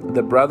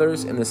the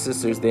brothers and the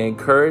sisters, they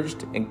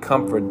encouraged and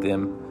comforted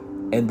them,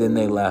 and then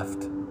they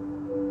left.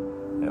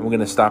 And we're going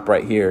to stop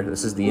right here.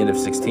 This is the end of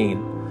 16.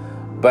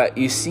 But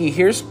you see,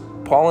 here's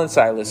Paul and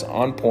Silas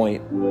on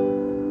point,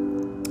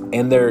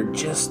 and they're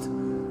just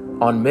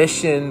on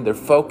mission. They're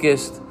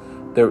focused.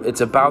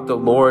 It's about the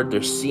Lord.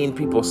 They're seeing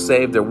people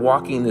saved. They're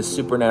walking in this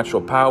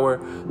supernatural power.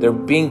 They're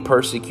being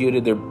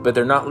persecuted, but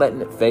they're not letting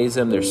it faze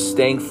them. They're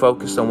staying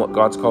focused on what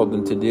God's called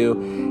them to do.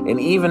 And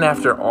even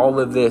after all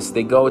of this,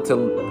 they go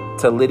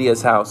to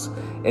Lydia's house.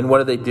 And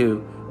what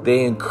do?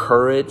 They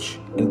encourage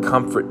and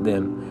comfort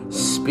them,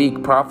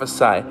 speak,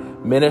 prophesy,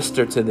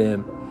 minister to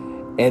them.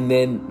 And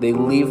then they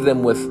leave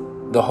them with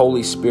the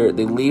Holy Spirit.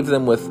 They leave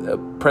them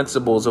with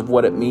principles of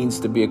what it means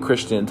to be a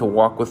Christian and to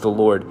walk with the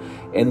Lord.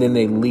 And then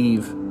they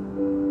leave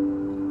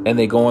and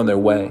they go on their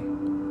way.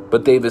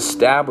 But they've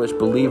established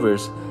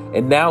believers.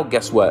 And now,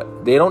 guess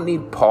what? They don't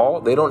need Paul.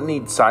 They don't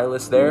need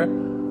Silas there.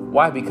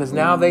 Why? Because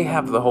now they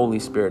have the Holy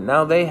Spirit.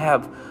 Now they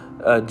have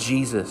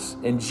Jesus.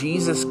 And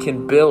Jesus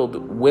can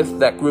build with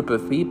that group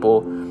of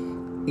people.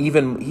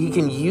 Even he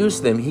can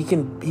use them. He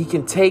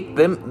can take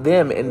them,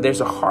 and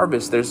there's a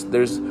harvest.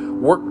 There's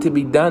work to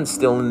be done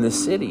still in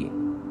this city.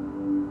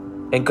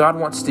 And God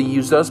wants to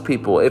use those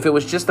people. If it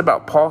was just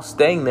about Paul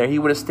staying there, he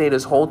would have stayed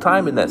his whole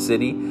time in that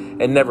city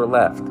and never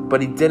left.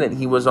 But he didn't.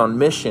 He was on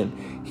mission.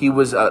 He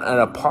was an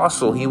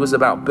apostle. He was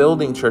about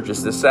building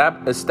churches,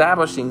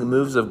 establishing the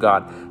moves of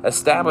God,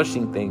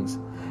 establishing things.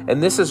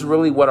 And this is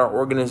really what our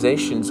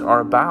organizations are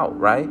about,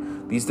 right?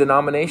 These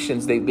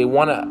denominations, they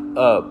want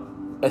to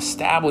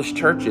establish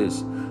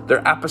churches.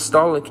 They're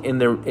apostolic in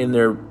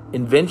their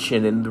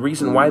invention and the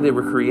reason why they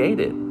were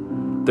created.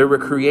 They were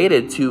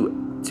created to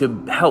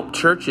help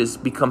churches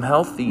become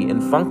healthy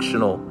and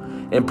functional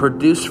and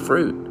produce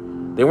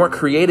fruit. They weren't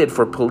created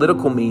for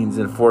political means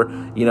and for,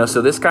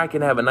 so this guy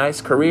can have a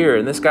nice career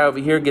and this guy over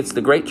here gets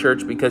the great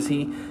church because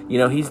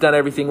he's done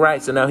everything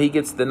right. So now he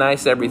gets the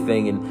nice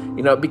everything. And,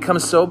 it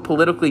becomes so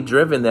politically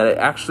driven that it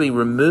actually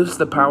removes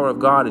the power of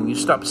God, and you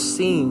stop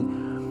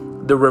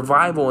seeing the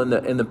revival and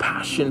the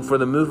passion for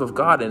the move of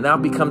God. And now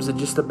it becomes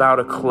just about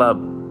a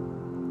club.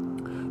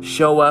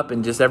 Show up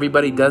and just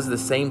everybody does the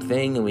same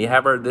thing, and we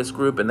have this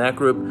group and that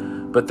group,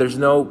 but there's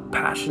no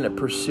passionate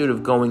pursuit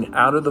of going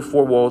out of the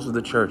four walls of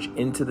the church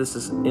into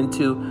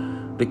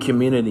the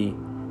community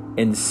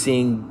and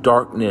seeing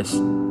darkness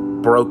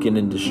broken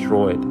and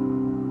destroyed.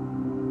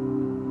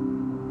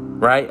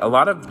 Right? A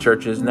lot of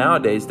churches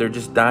nowadays, they're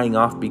just dying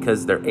off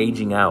because they're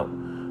aging out.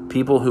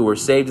 People who were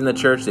saved in the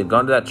church, they've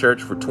gone to that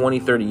church for 20,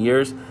 30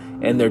 years,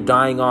 and they're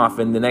dying off,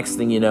 and the next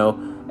thing you know,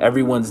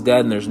 everyone's dead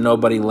and there's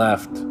nobody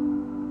left.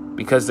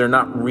 Because they're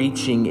not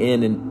reaching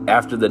in and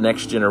after the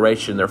next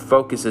generation. Their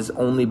focus has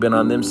only been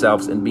on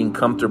themselves and being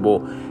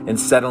comfortable and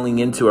settling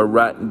into a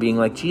rut and being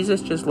like,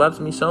 Jesus just loves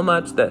me so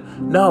much that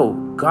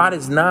no, God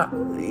is not.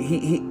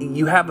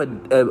 You have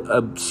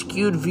a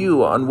skewed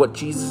view on what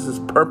Jesus'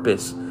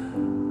 purpose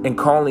and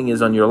calling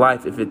is on your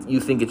life. If you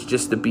think it's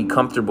just to be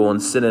comfortable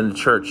and sit in a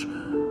church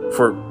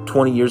for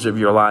 20 years of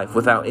your life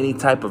without any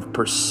type of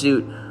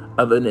pursuit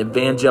of an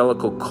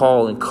evangelical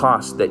call and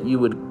cost, that you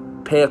would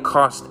pay a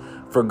cost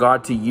for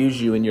God to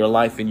use you in your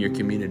life, in your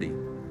community.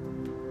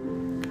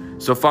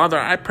 So Father,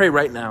 I pray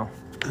right now,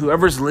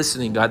 whoever's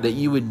listening, God, that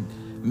you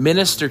would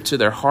minister to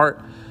their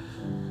heart,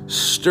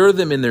 stir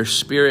them in their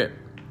spirit.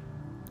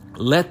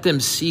 Let them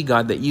see,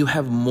 God, that you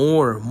have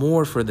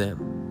more for them.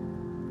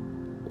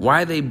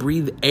 While they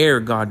breathe air,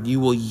 God, you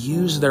will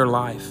use their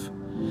life.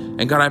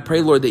 And God, I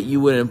pray, Lord, that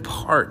you would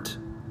impart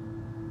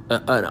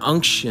an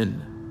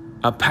unction,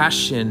 a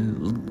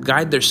passion,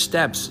 guide their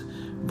steps.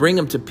 Bring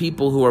them to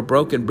people who are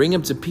broken. Bring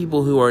them to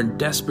people who are in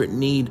desperate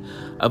need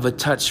of a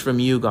touch from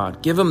you,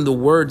 God. Give them the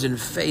words and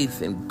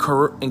faith and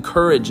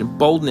courage and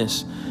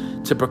boldness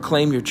to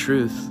proclaim your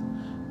truth,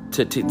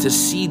 to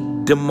see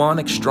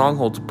demonic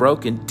strongholds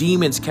broken,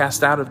 demons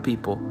cast out of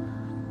people.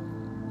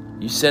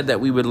 You said that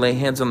we would lay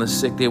hands on the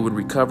sick, they would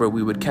recover.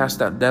 We would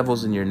cast out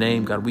devils in your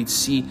name, God. We'd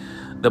see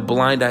the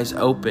blind eyes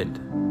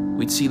opened.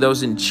 We'd see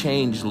those in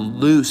chains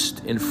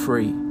loosed and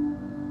free.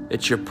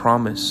 It's your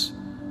promise.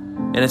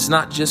 And it's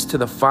not just to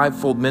the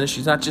fivefold ministry.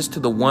 It's not just to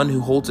the one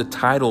who holds a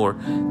title or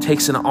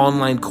takes an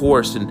online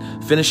course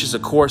and finishes a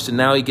course and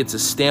now he gets a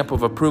stamp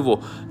of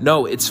approval.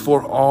 No, it's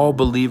for all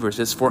believers.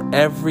 It's for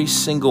every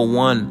single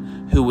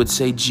one who would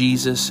say,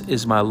 Jesus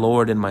is my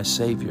Lord and my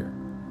Savior.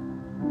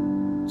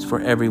 It's for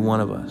every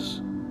one of us.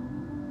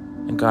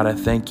 And God, I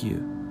thank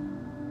you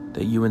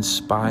that you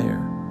inspire,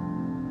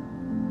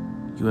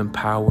 you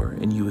empower,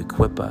 and you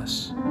equip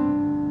us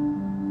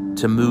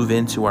to move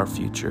into our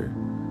future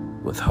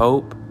with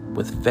hope,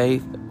 with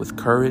faith, with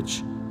courage,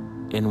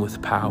 and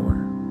with power.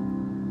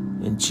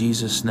 In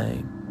Jesus'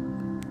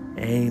 name,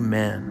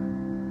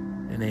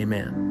 amen and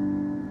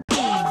amen.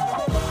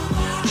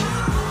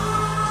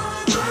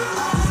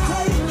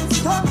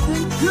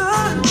 Something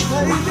good,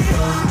 baby.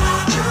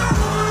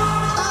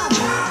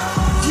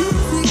 You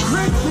see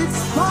great big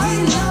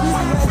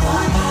spider.